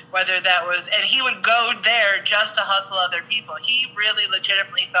from. Whether that was, and he would go there just to hustle other people. He really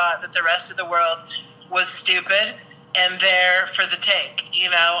legitimately thought that the rest of the world was stupid and there for the take, you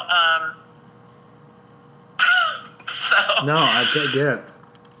know. So no, I can't get it.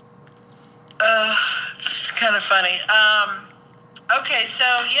 It's kind of funny. Okay, so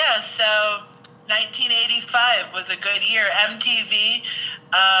 1985 was a good year. MTV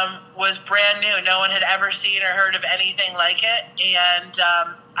was brand new. No one had ever seen or heard of anything like it. And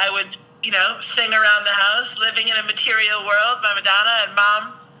I would, you know, sing around the house, living in a material world by Madonna, and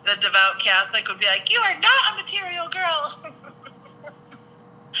Mom, the devout Catholic, would be like, "You are not a material girl."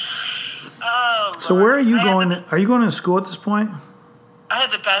 Oh, so Lord. where are you going? Are you going to school at this point? I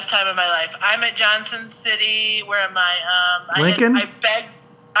had the best time of my life. I'm at Johnson City. Where am I? Lincoln?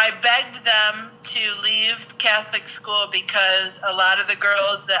 I begged them to leave Catholic school because a lot of the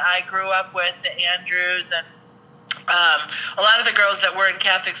girls that I grew up with, the Andrews, and a lot of the girls that were in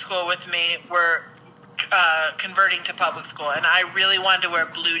Catholic school with me were converting to public school, and I really wanted to wear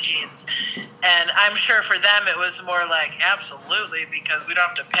blue jeans. And I'm sure for them it was more like, absolutely, because we don't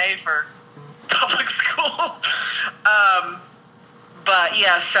have to pay for public school. But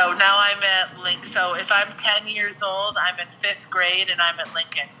yeah, so now I'm at Lincoln. So if I'm 10 years old, I'm in 5th grade and I'm at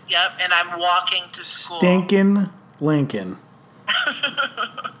Lincoln. Yep, and I'm walking to school. Stinking Lincoln. And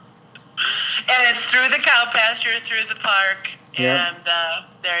it's through the cow pasture, through the park, and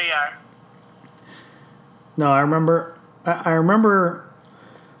there you are. No, I remember. I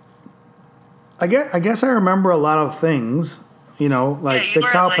guess I remember a lot of things. You know, like the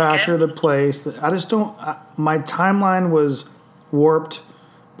cow pasture, the place. I just don't. My timeline was warped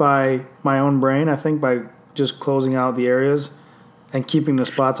by my own brain. I think by just closing out the areas and keeping the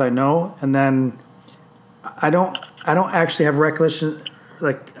spots I know, and then I don't actually have recollection.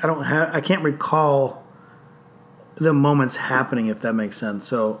 Like I can't recall the moments happening, if that makes sense.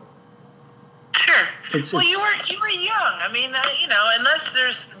 So. Sure. Well, you were young. I mean, you know, unless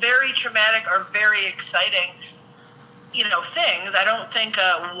there's very traumatic or very exciting, you know, things. I don't think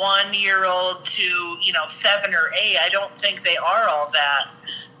a 1-year-old to, you know, 7 or 8. I don't think they are all that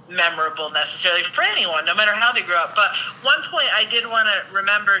memorable necessarily for anyone, no matter how they grew up. But one point I did want to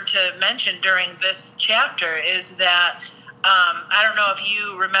remember to mention during this chapter is that I don't know if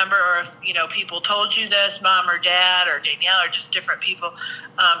you remember or if, you know, people told you this, Mom or Dad or Danielle or just different people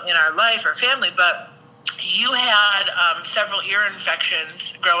in our life or family, but you had several ear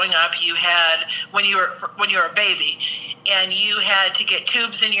infections growing up. You had when you were a baby, and you had to get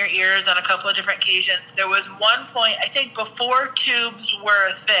tubes in your ears on a couple of different occasions. There was one point, I think, before tubes were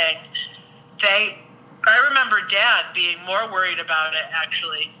a thing. I remember Dad being more worried about it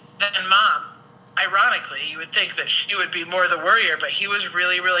actually than Mom. Ironically, you would think that she would be more the worrier, but he was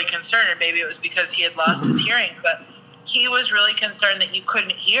really, really concerned. Or maybe it was because he had lost his hearing, but he was really concerned that you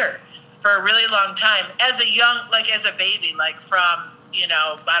couldn't hear for a really long time as a baby, like from, you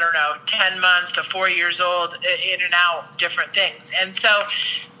know, I don't know, 10 months to 4 years old, in and out, different things. And so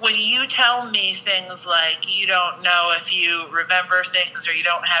when you tell me things like you don't know if you remember things or you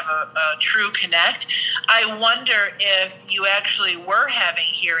don't have a true connect, I wonder if you actually were having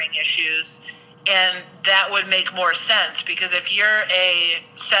hearing issues. And that would make more sense, because if you're a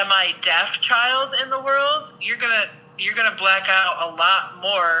semi-deaf child in the world, you're gonna black out a lot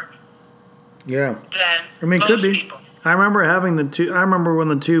more. Yeah. Than most could be. People. I remember having I remember when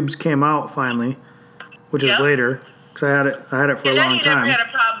the tubes came out finally, which is later, because I had it for a long time. And then you never had a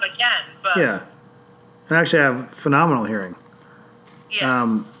problem again. But yeah. And actually, I have phenomenal hearing.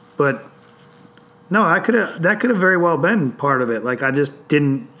 Yeah. But. No, that could have very well been part of it. Like, I just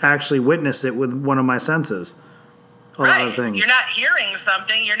didn't actually witness it with one of my senses. A lot of things. You're not hearing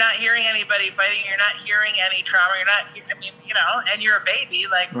something. You're not hearing anybody fighting. You're not hearing any trauma. I mean, you know, and you're a baby.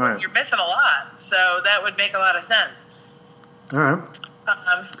 Like, You're missing a lot. So that would make a lot of sense. All right.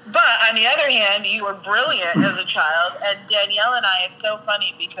 But on the other hand, you were brilliant as a child. And Danielle and I, it's so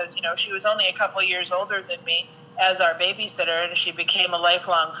funny because, you know, she was only a couple years older than me as our babysitter, and she became a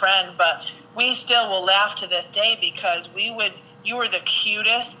lifelong friend. But we still will laugh to this day because you were the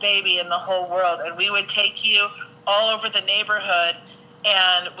cutest baby in the whole world, and we would take you all over the neighborhood,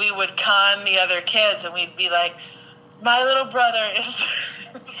 and we would con the other kids, and we'd be like, My little brother is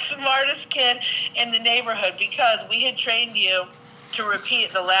the smartest kid in the neighborhood because we had trained you to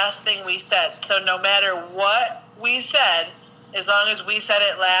repeat the last thing we said. So no matter what we said, as long as we said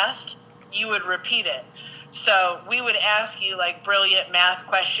it last, you would repeat it. So we would ask you like brilliant math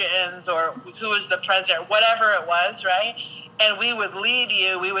questions or who was the president, whatever it was, right? And we would lead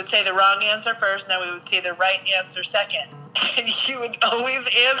you. We would say the wrong answer first, and then we would say the right answer second. And you would always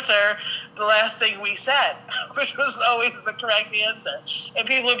answer the last thing we said, which was always the correct answer. And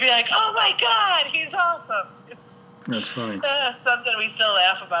people would be like, oh my God, he's awesome. That's funny. Something we still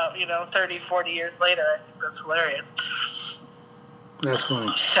laugh about, 30, 40 years later. I think that's hilarious. That's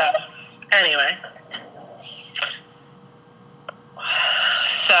funny. So, anyway.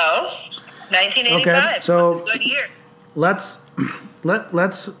 So, 1985. Okay, so good year. Let's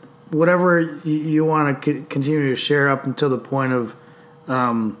whatever you want to continue to share up until the point of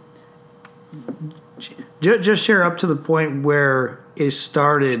just share up to the point where it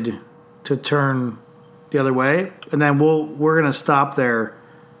started to turn the other way, and then we're gonna stop there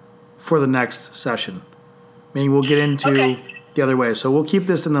for the next session. Meaning we'll get into the other way. So we'll keep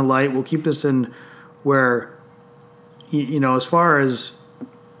this in the light. We'll keep this in where as far as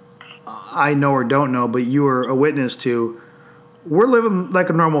I know or don't know, but you were a witness to, we're living like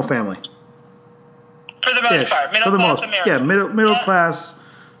a normal family. For the most part, middle class America. Yeah, middle class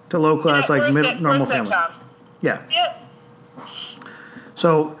to low class, normal family. Yeah. Yep.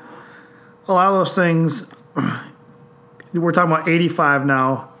 So a lot of those things, we're talking about 85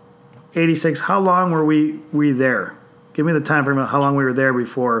 now, 86. How long were we there? Give me the time frame of how long we were there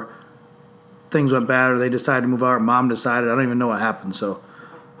before things went bad or they decided to move out or mom decided. I don't even know what happened, so.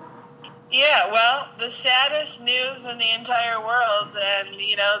 Yeah, well, the saddest news in the entire world and,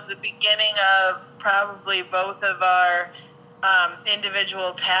 the beginning of probably both of our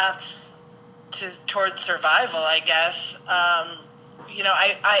individual paths towards survival, I guess.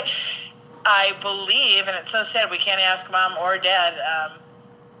 I believe, and it's so sad we can't ask mom or dad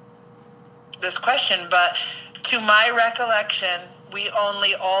this question, but to my recollection, we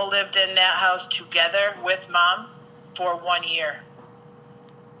only all lived in that house together with mom for 1 year.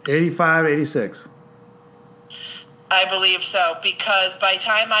 85, 86. I believe so, because by the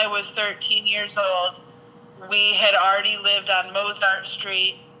time I was 13 years old, we had already lived on Mozart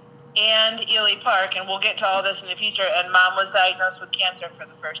Street and Ely Park, and we'll get to all this in the future, and mom was diagnosed with cancer for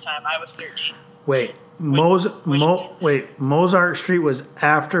the first time. I was 13. Wait, Mozart Street was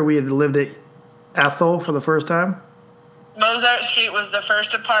after we had lived at Ethel for the first time? Mozart Street was the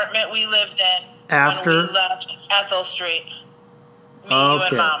first apartment we lived in after when we left Ethel Street. You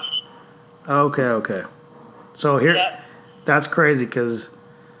and mom. Okay. So here, that's crazy because,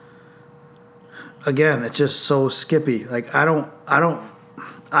 again, it's just so skippy. Like I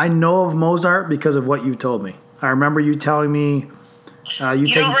know of Mozart because of what you've told me. I remember you telling me, you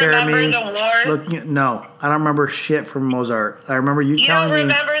taking care of me. You don't remember the wars? No, I don't remember shit from Mozart. I remember you telling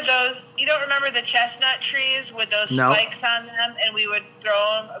me. You don't remember the chestnut trees with those spikes on them, and we would throw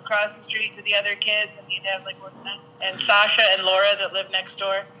them across the street to the other kids, and you'd have and Sasha and Laura that lived next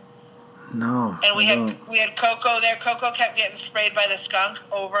door. No. And we had Coco there. Coco kept getting sprayed by the skunk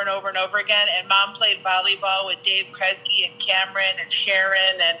over and over and over again. And mom played volleyball with Dave Kresge and Cameron and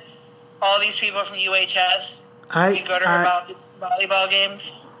Sharon and all these people from UHS. You go to her volleyball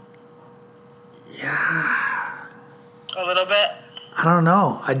games. Yeah. A little bit. I don't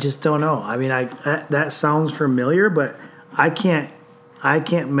know. I just don't know. I mean, that sounds familiar, but I can't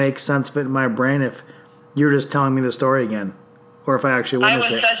make sense of it in my brain if you're just telling me the story again, or if I actually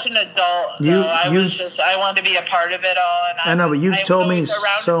witnessed it. I was such an adult. I wanted to be a part of it all. And I know, but you've told me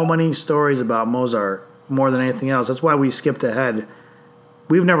so many stories about Mozart more than anything else. That's why we skipped ahead.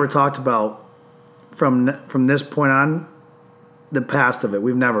 We've never talked about from this point on the past of it.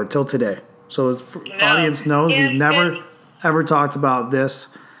 We've never till today. So the audience knows we've never ever talked about this.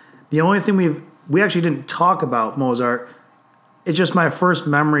 The only thing we actually didn't talk about Mozart. It's just my first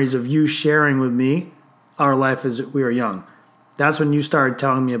memories of you sharing with me our life as we were young. That's when you started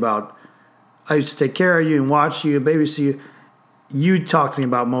telling me about, I used to take care of you and watch you, babysit you. You talked to me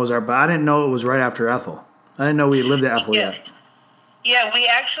about Mozart, but I didn't know it was right after Ethel. I didn't know we lived at Ethel yet. Yeah, we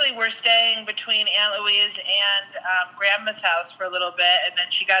actually were staying between Aunt Louise and Grandma's house for a little bit, and then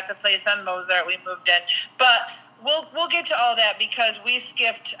she got the place on Mozart. We moved in. But we'll get to all that because we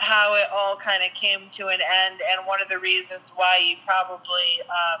skipped how it all kind of came to an end, and one of the reasons why you probably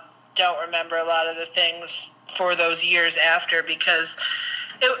don't remember a lot of the things for those years after, because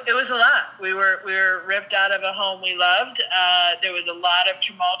it was a lot. We were ripped out of a home we loved. There was a lot of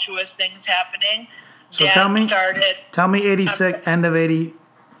tumultuous things happening. So tell me 86, end of 80,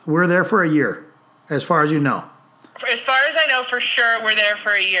 we're there for a year, as far as you know. as far as I know, for sure, we're there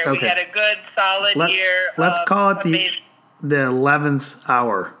for a year. Okay. We had a good, solid year. Let's call it the 11th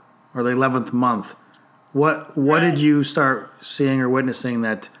hour or the 11th month. What did you start seeing or witnessing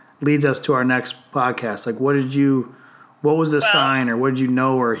that leads us to our next podcast? Like, what was the sign, or what did you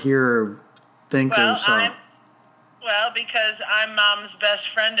know or hear or think or saw? Because I'm mom's best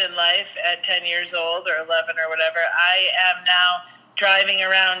friend in life at 10 years old or 11 or whatever, I am now driving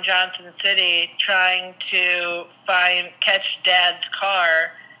around Johnson City trying to catch Dad's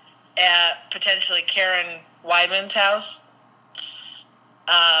car at potentially Karen Weidman's house,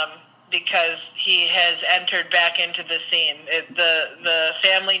 because he has entered back into the scene. The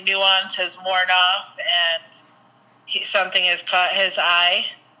family nuance has worn off, and something has caught his eye,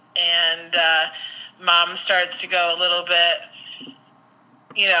 and Mom starts to go a little bit,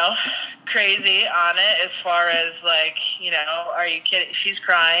 crazy on it as far as are you kidding? She's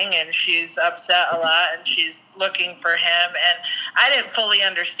crying and she's upset a lot and she's looking for him. And I didn't fully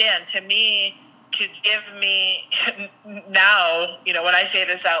understand. To me, to give me now, when I say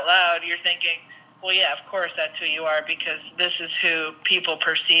this out loud, you're thinking, well, yeah, of course that's who you are, because this is who people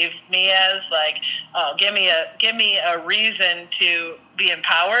perceive me as. Like, oh, give me a reason to be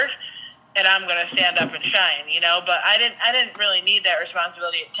empowered, and I'm going to stand up and shine, But I didn't really need that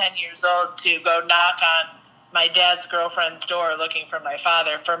responsibility at 10 years old to go knock on my dad's girlfriend's door looking for my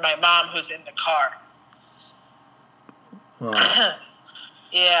father, for my mom who's in the car. Wow.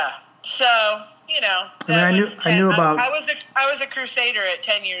 Yeah. So, I was a crusader at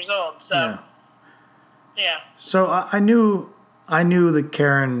 10 years old. So, yeah. So I knew that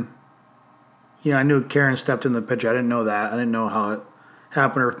Karen. I knew Karen stepped in the picture. I didn't know that. I didn't know how it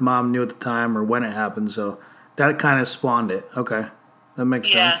happened, or if Mom knew at the time, or when it happened. So that kind of spawned it. Okay, that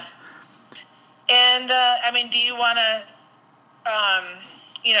makes sense. And do you want to,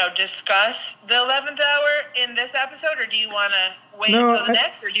 discuss the 11th hour in this episode, or do you want to wait until the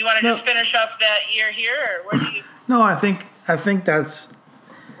next, or do you want to just finish up that year here, or what do you? No, I think that's.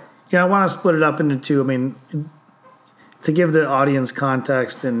 I want to split it up into two. To give the audience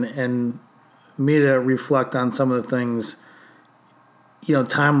context and me to reflect on some of the things.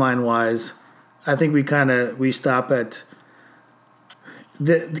 Timeline wise, I think we stop at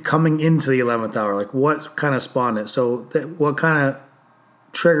the coming into the 11th hour. Like, what kind of spawned it? So what kind of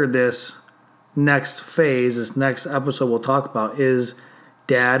triggered this next phase, this next episode we'll talk about, is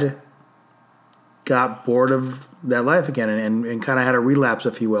Dad got bored of that life again and kind of had a relapse,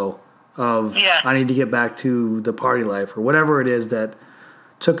 if you will, of I need to get back to the party life or whatever it is that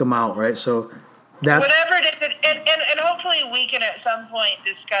took him out, right? So that's whatever it is, and hopefully we can at some point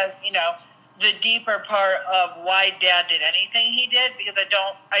discuss, the deeper part of why Dad did anything he did, because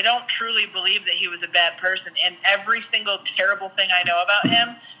I don't truly believe that he was a bad person. And every single terrible thing I know about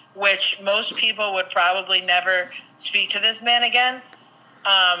him, which most people would probably never speak to this man again,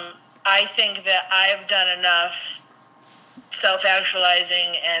 I think that I've done enough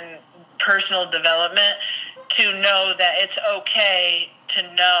self-actualizing and personal development to know that it's okay to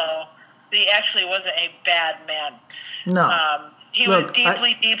know that he actually wasn't a bad man. No. He was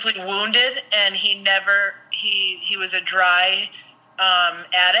deeply wounded, and he was a dry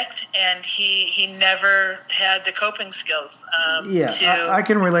addict, and he never had the coping skills. I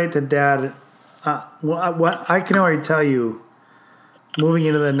can relate to Dad. What I can already tell you, moving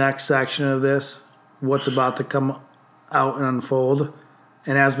into the next section of this, what's about to come out and unfold,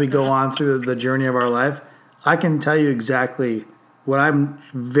 and as we go on through the journey of our life, I can tell you exactly what I'm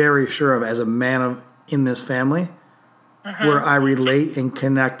very sure of as a man in this family. Where I relate and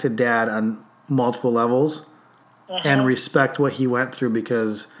connect to Dad on multiple levels and respect what he went through,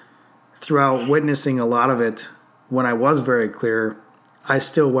 because throughout witnessing a lot of it, when I was very clear, I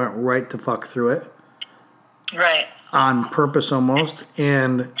still went right the fuck through it. Right. On purpose almost,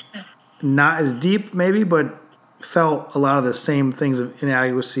 and not as deep maybe, but felt a lot of the same things of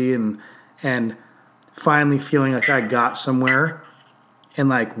inadequacy and finally feeling like I got somewhere and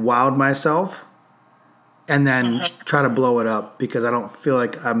like wowed myself. And then try to blow it up because I don't feel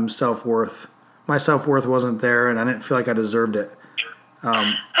like I'm self-worth. My self-worth wasn't there, and I didn't feel like I deserved it. Big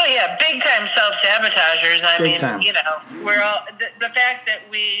time self-sabotagers. Time. We're all the fact that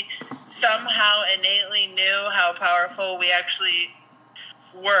we somehow innately knew how powerful we actually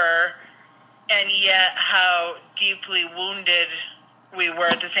were, and yet how deeply wounded we were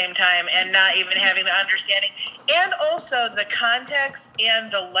at the same time, and not even having the understanding, and also the context and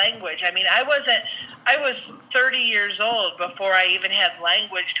the language. I was 30 years old before I even had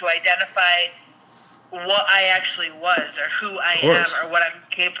language to identify what I actually was, or who I am, or what I'm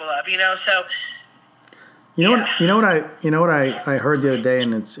capable of. So you know what I heard the other day,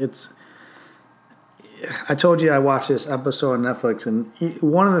 and I told you I watched this episode on Netflix, and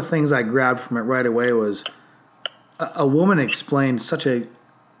one of the things I grabbed from it right away was a woman explained such a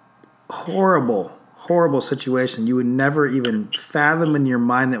horrible, horrible situation you would never even fathom in your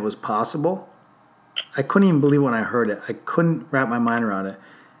mind that was possible. I couldn't even believe when I heard it. I couldn't wrap my mind around it.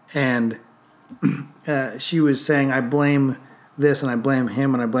 And she was saying, I blame this, and I blame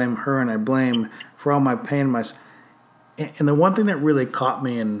him, and I blame her, and I blame for all my pain. And the one thing that really caught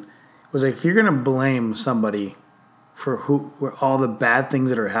me and was like, if you're going to blame somebody for all the bad things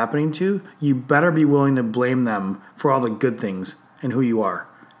that are happening to you, you better be willing to blame them for all the good things and who you are.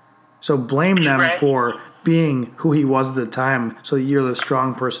 So blame them for being who he was at the time so that you're the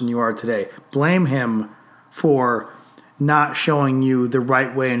strong person you are today. Blame him for not showing you the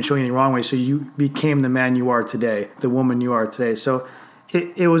right way and showing you the wrong way so you became the man you are today, the woman you are today. So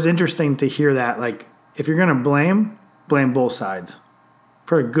it was interesting to hear that. Like, if you're going to blame both sides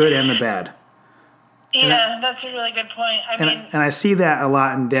for the good and the bad. Yeah, that's a really good point. And I see that a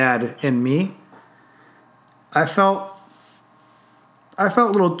lot in Dad and me. I felt a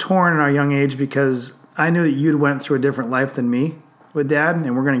little torn in our young age because I knew that you'd went through a different life than me with Dad,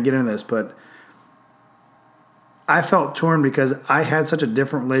 and we're going to get into this, but I felt torn because I had such a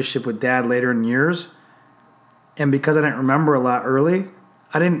different relationship with Dad later in years, and because I didn't remember a lot early,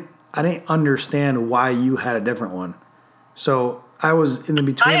 I didn't understand why you had a different one. So I was in the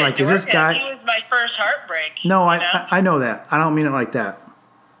between, like, is this guy? He was my first heartbreak. No, I know that. I don't mean it like that.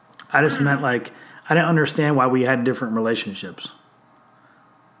 I just meant, like, I didn't understand why we had different relationships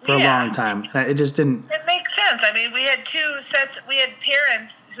for a long time. And it just didn't. It makes sense. I mean, we had we had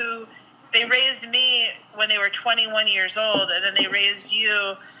parents who, they raised me when they were 21 years old, and then they raised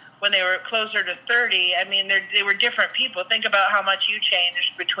you when they were closer to 30. I mean, they were different people. Think about how much you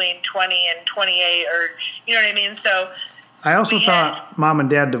changed between 20 and 28, or, you know what I mean? So I also thought Mom and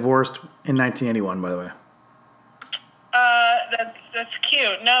Dad divorced in 1981, by the way. That's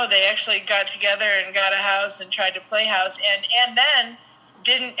cute. No, they actually got together and got a house and tried to play house, and then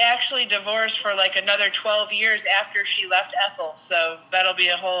didn't actually divorce for like another 12 years after she left Ethel. So that'll be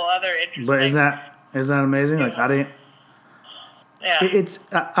a whole other interesting. But isn't that amazing? Like, how do you? Yeah.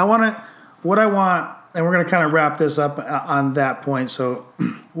 What I want, and we're going to kind of wrap this up on that point. So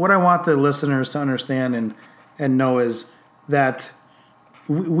what I want the listeners to understand and know is that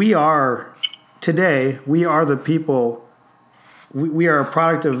we are the people, we are a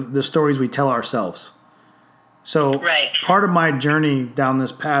product of the stories we tell ourselves. So part of my journey down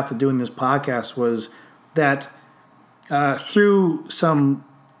this path of doing this podcast was that through some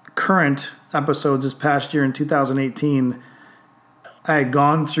current episodes this past year in 2018, I had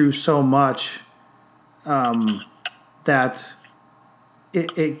gone through so much that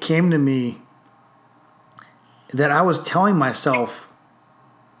it came to me that I was telling myself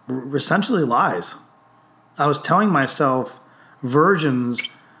essentially lies. I was telling myself versions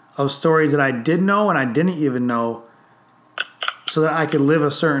of stories that I did know and I didn't even know so that I could live a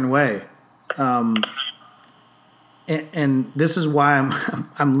certain way. And this is why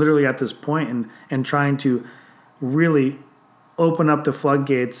I'm literally at this point and trying to really open up the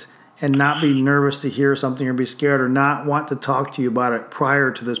floodgates and not be nervous to hear something or be scared or not want to talk to you about it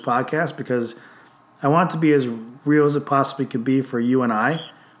prior to this podcast, because I want it to be as real as it possibly could be for you and I.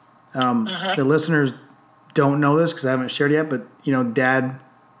 The listeners don't know this because I haven't shared yet, but, you know, Dad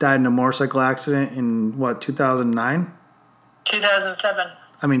died in a motorcycle accident in, 2009?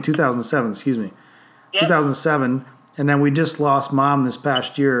 2007, excuse me. Yep. 2007, and then we just lost Mom this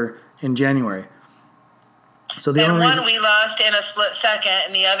past year in January. So the only one we lost in a split second,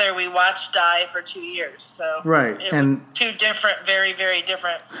 and the other we watched die for 2 years. So and two different, very, very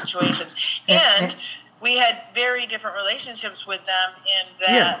different situations, and we had very different relationships with them. In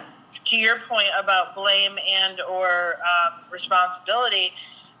that, to your point about blame and or responsibility,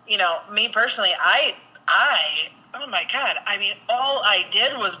 you know, me personally, I oh my God, I mean, all I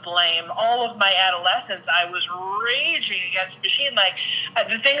did was blame. All of my adolescence, I was raging against the machine. Like,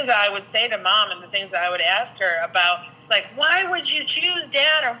 the things that I would say to Mom and the things that I would ask her about, like, why would you choose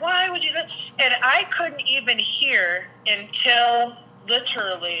Dad, or why would you? And I couldn't even hear until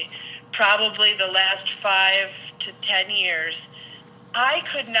literally probably the last 5 to 10 years. I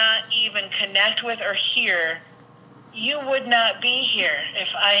could not even connect with or hear, you would not be here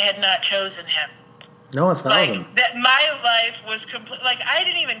if I had not chosen him. No, 1,000. Like, that my life was complete. Like, I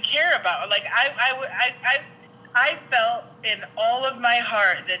didn't even care about. Like, I felt in all of my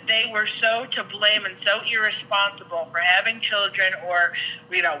heart that they were so to blame and so irresponsible for having children, or,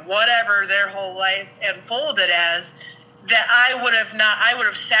 you know, whatever their whole life unfolded as. that I would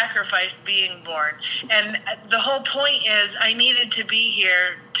have sacrificed being born. And the whole point is I needed to be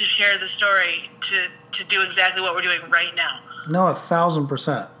here to share the story, to do exactly what we're doing right now. No,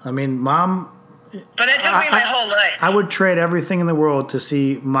 1,000%. I mean, Mom... But it took me my whole life. I would trade everything in the world to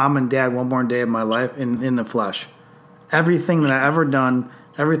see Mom and Dad one more day of my life in the flesh. Everything that I ever done,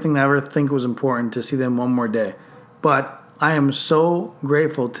 everything that I ever think was important, to see them one more day. But I am so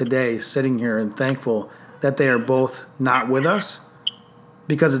grateful today, sitting here, and thankful that they are both not with us,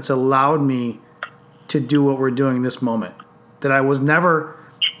 because it's allowed me to do what we're doing in this moment. That I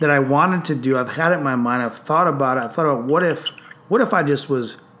wanted to do. I've had it in my mind. I've thought about it. I've thought about what if I just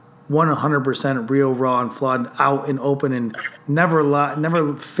was 100% real, raw, and flawed, out and open, and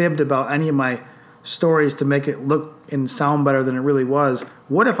never fibbed about any of my stories to make it look and sound better than it really was.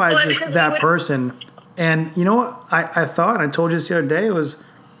 What if I just that person? And you know what I thought, and I told you this the other day, was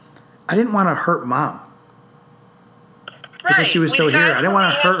I didn't want to hurt Mom. Because she was still here. I didn't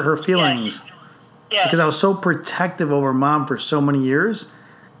want to hurt her feelings. Yes. Because I was so protective over Mom for so many years.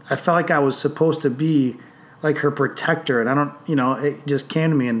 I felt like I was supposed to be like her protector. And it just came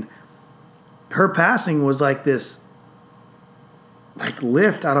to me. And her passing was like this, like,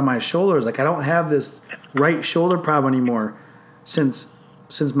 lift out of my shoulders. Like, I don't have this right shoulder problem anymore since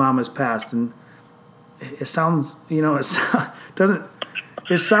Mom has passed. And it sounds, it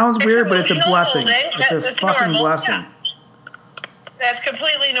sounds weird, but it's a blessing. It's a fucking blessing. Yeah. That's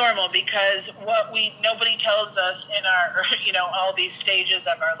completely normal, because nobody tells us in our, all these stages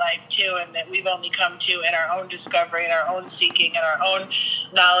of our life too, and that we've only come to in our own discovery and our own seeking and our own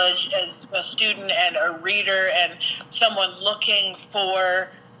knowledge as a student and a reader and someone looking for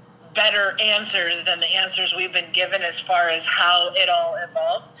better answers than the answers we've been given as far as how it all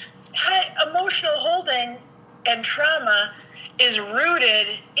evolves. Emotional holding and trauma is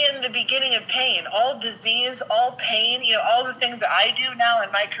rooted in the beginning of pain. All disease, all pain, all the things that I do now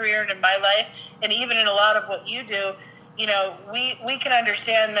in my career and in my life, and even in a lot of what you do, we can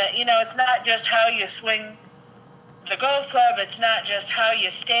understand that, it's not just how you swing the golf club, it's not just how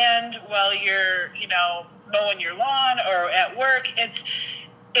you stand while you're, mowing your lawn or at work.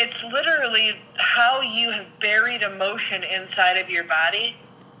 It's literally how you have buried emotion inside of your body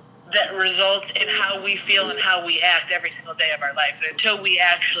that results in how we feel and how we act every single day of our lives. And until we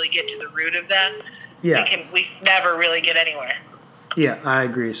actually get to the root of that, we never really get anywhere. Yeah, I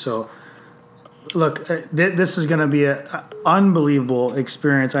agree. So, look, this is going to be an unbelievable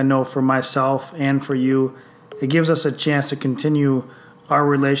experience, I know, for myself and for you. It gives us a chance to continue our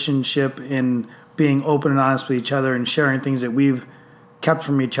relationship in being open and honest with each other and sharing things that we've kept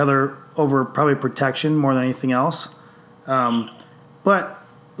from each other over probably protection more than anything else. But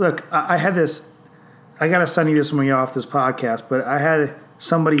look, I had this, I got to send you this when we get off this podcast, but I had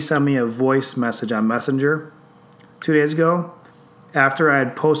somebody send me a voice message on Messenger 2 days ago after I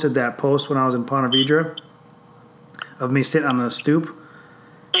had posted that post when I was in Ponte Vedra of me sitting on the stoop.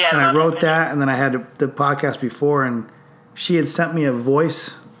 Yeah, and I wrote that, and then I had the podcast before, and she had sent me a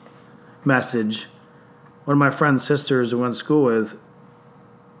voice message, one of my friend's sisters who went to school with,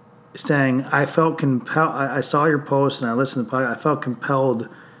 saying, I felt compelled, I saw your post and I listened to the podcast, I felt compelled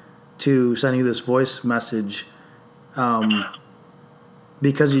to send you this voice message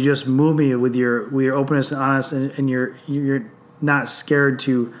because you just moved me with your openness and honesty, and you're not scared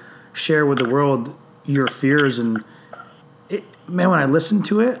to share with the world your fears. And man, when I listened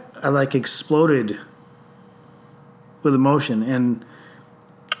to it, I like exploded with emotion. And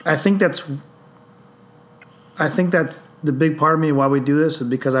I think that's the big part of me why we do this, is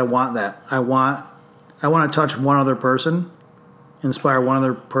because I want that. I want to touch one other person, inspire one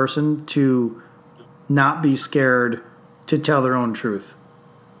other person to not be scared to tell their own truth.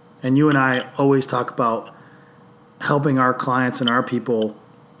 And you and I always talk about helping our clients and our people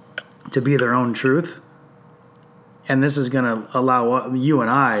to be their own truth. And this is going to allow you and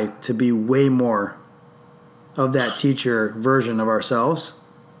I to be way more of that teacher version of ourselves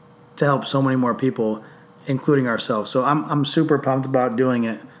to help so many more people, including ourselves. So I'm super pumped about doing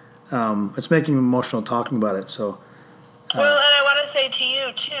it. It's making me emotional talking about it. So. Well, and I want to say to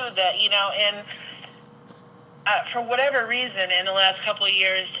you, too, that, for whatever reason, in the last couple of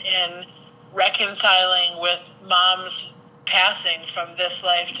years, in reconciling with Mom's passing from this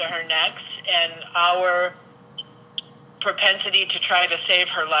life to her next, and our propensity to try to save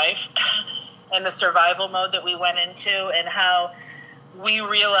her life, and the survival mode that we went into, and how we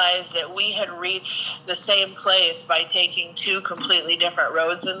realized that we had reached the same place by taking two completely different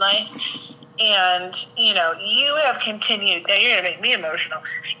roads in life. And, you have continued, now you're going to make me emotional.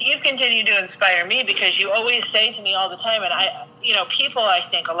 You've continued to inspire me, because you always say to me all the time, and people, I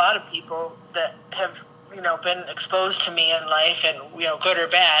think a lot of people that have been exposed to me in life, and good or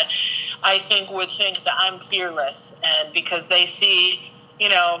bad, I think would think that I'm fearless, and because they see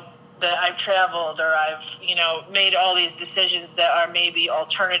that I've traveled, or I've made all these decisions that are maybe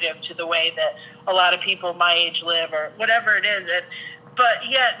alternative to the way that a lot of people my age live, or whatever it is. But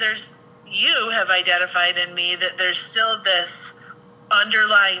yet you have identified in me that there's still this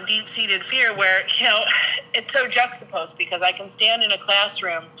underlying deep-seated fear where it's so juxtaposed, because I can stand in a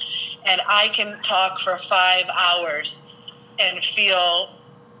classroom and I can talk for 5 hours and feel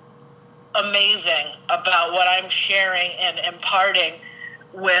amazing about what I'm sharing and imparting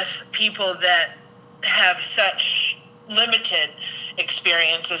with people that have such limited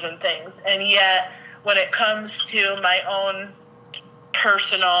experiences and things. And yet when it comes to my own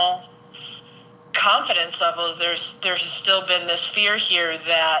personal confidence levels, there's still been this fear here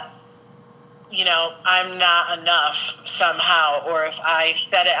that I'm not enough somehow, or if I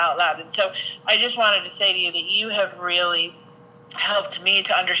said it out loud. And so I just wanted to say to you that you have really helped me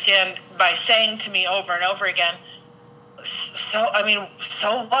to understand by saying to me over and over again, so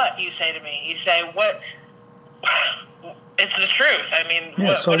what? You say to me, what? It's the truth.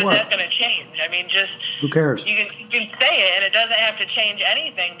 What is that going to change? Just who cares? You can say it, and it doesn't have to change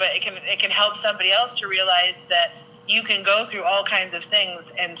anything, but it can help somebody else to realize that you can go through all kinds of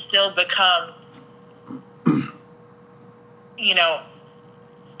things and still become,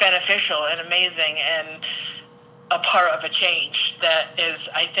 beneficial and amazing and a part of a change that is,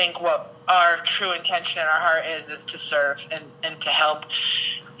 I think, what our true intention in our heart is to serve and to help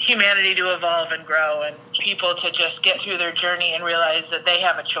humanity to evolve and grow, and people to just get through their journey and realize that they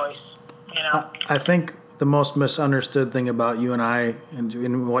have a choice. I think the most misunderstood thing about you and I,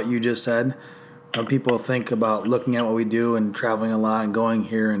 and what you just said, when people think about looking at what we do and traveling a lot and going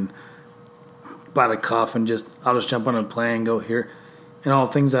here and by the cuff and I'll just jump on a plane and go here, and all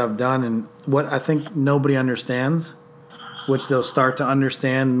the things I've done, and what I think nobody understands, which they'll start to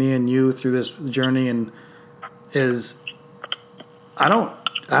understand, me and you, through this journey, and is I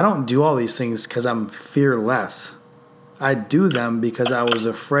don't do all these things because I'm fearless. I do them because I was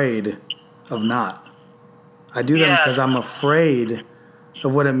afraid of not. I do them because I'm afraid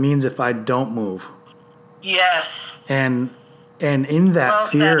of what it means if I don't move. Yes. And in that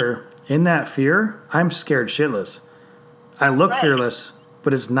fear, I'm scared shitless. I look fearless,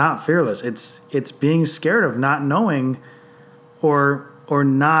 but it's not fearless. It's being scared of not knowing, or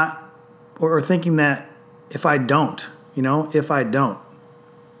thinking that if I don't.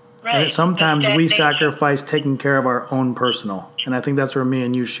 Right. And sometimes we sacrifice taking care of our own personal. And I think that's where me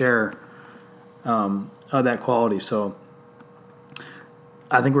and you share that quality. So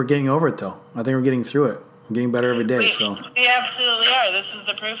I think we're getting over it, though. I think we're getting through it. We're getting better every day. We absolutely are. This is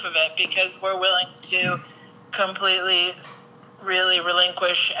the proof of it, because we're willing to completely, really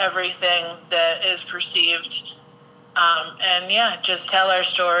relinquish everything that is perceived. Just tell our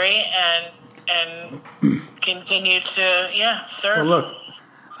story and continue to, serve. Well, look,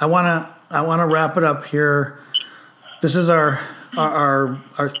 I wanna wrap it up here. This is our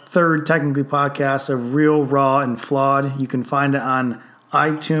third technically podcast of Real, Raw, and Flawed. You can find it on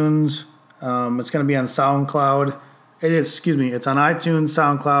iTunes. It's going to be on SoundCloud. It's on iTunes,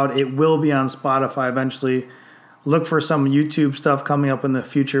 SoundCloud. It will be on Spotify eventually. Look for some YouTube stuff coming up in the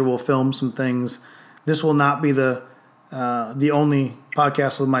future. We'll film some things. This will not be the only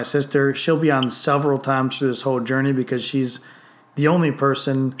podcast with my sister. She'll be on several times through this whole journey, because she's the only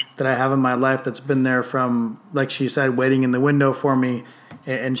person that I have in my life that's been there from, like she said, waiting in the window for me,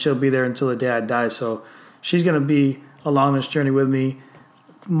 and she'll be there until the day I die. So she's going to be along this journey with me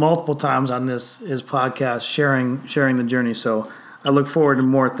multiple times on this podcast, sharing the journey. So I look forward to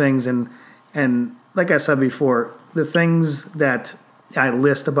more things, and like I said before, the things that I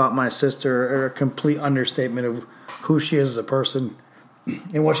list about my sister are a complete understatement of who she is as a person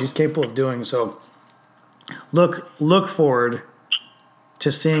and what she's capable of doing. So look forward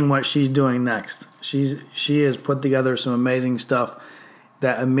to seeing what she's doing next. She has put together some amazing stuff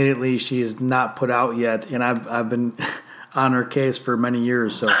that immediately she has not put out yet, and I've been on her case for many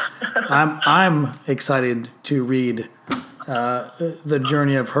years. So I'm excited to read the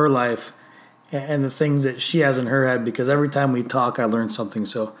journey of her life and the things that she has in her head, because every time we talk, I learn something.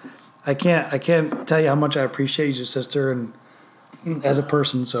 So I can't tell you how much I appreciate you, sister, and as a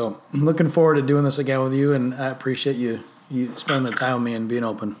person. So I'm looking forward to doing this again with you, and I appreciate you spending the time with me and being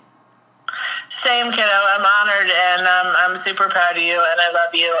open. Same, kiddo. I'm honored, and I'm super proud of you, and I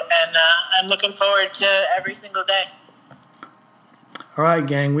love you, and I'm looking forward to every single day. All right,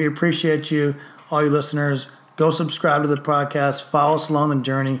 gang. We appreciate you, all you listeners. Go subscribe to the podcast. Follow us along the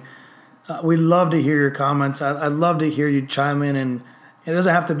journey. We'd love to hear your comments. I'd love to hear you chime in It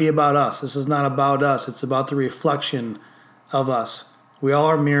doesn't have to be about us. This is not about us. It's about the reflection of us. We all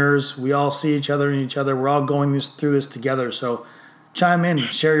are mirrors. We all see each other and each other. We're all going through this together. So chime in,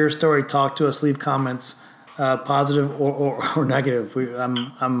 share your story, talk to us, leave comments, positive or negative.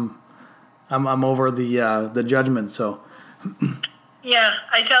 I'm over the judgment. So. Yeah,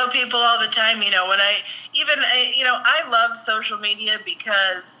 I tell people all the time, when I love social media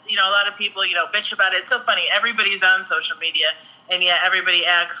because, a lot of people, bitch about it. It's so funny. Everybody's on social media, and yet everybody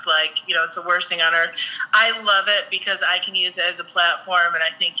acts like, it's the worst thing on earth. I love it because I can use it as a platform, and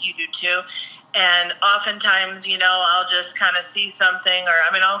I think you do too. And oftentimes, I'll just kind of see something, or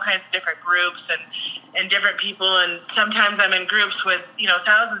I'm in all kinds of different groups and different people. And sometimes I'm in groups with,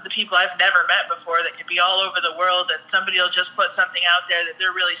 thousands of people I've never met before that could be all over the world. And somebody will just put something out there that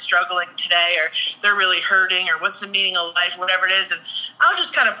they're really struggling today, or they're really hurting, or what's the meaning of life, whatever it is. And I'll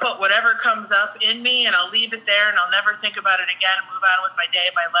just kind of put whatever comes up in me, and I'll leave it there, and I'll never think about it again, move on with my day,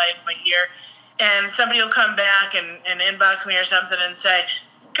 my life, my year. And somebody will come back and inbox me or something and say,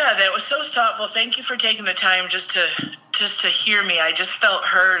 God, that was so thoughtful. Thank you for taking the time just to hear me. I just felt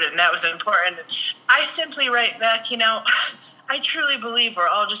heard, and that was important. I simply write back, I truly believe we're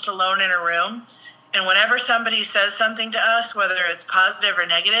all just alone in a room. And whenever somebody says something to us, whether it's positive or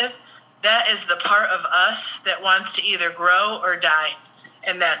negative, that is the part of us that wants to either grow or die.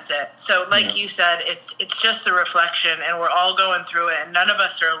 And that's it. So like you said, it's just the reflection, and we're all going through it, and none of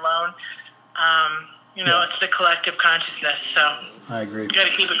us are alone. It's the collective consciousness. So I agree. You got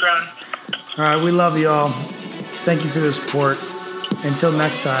to keep it growing. All right. We love you all. Thank you for the support. Until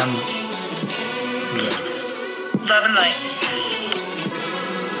next time. See you. Love and light.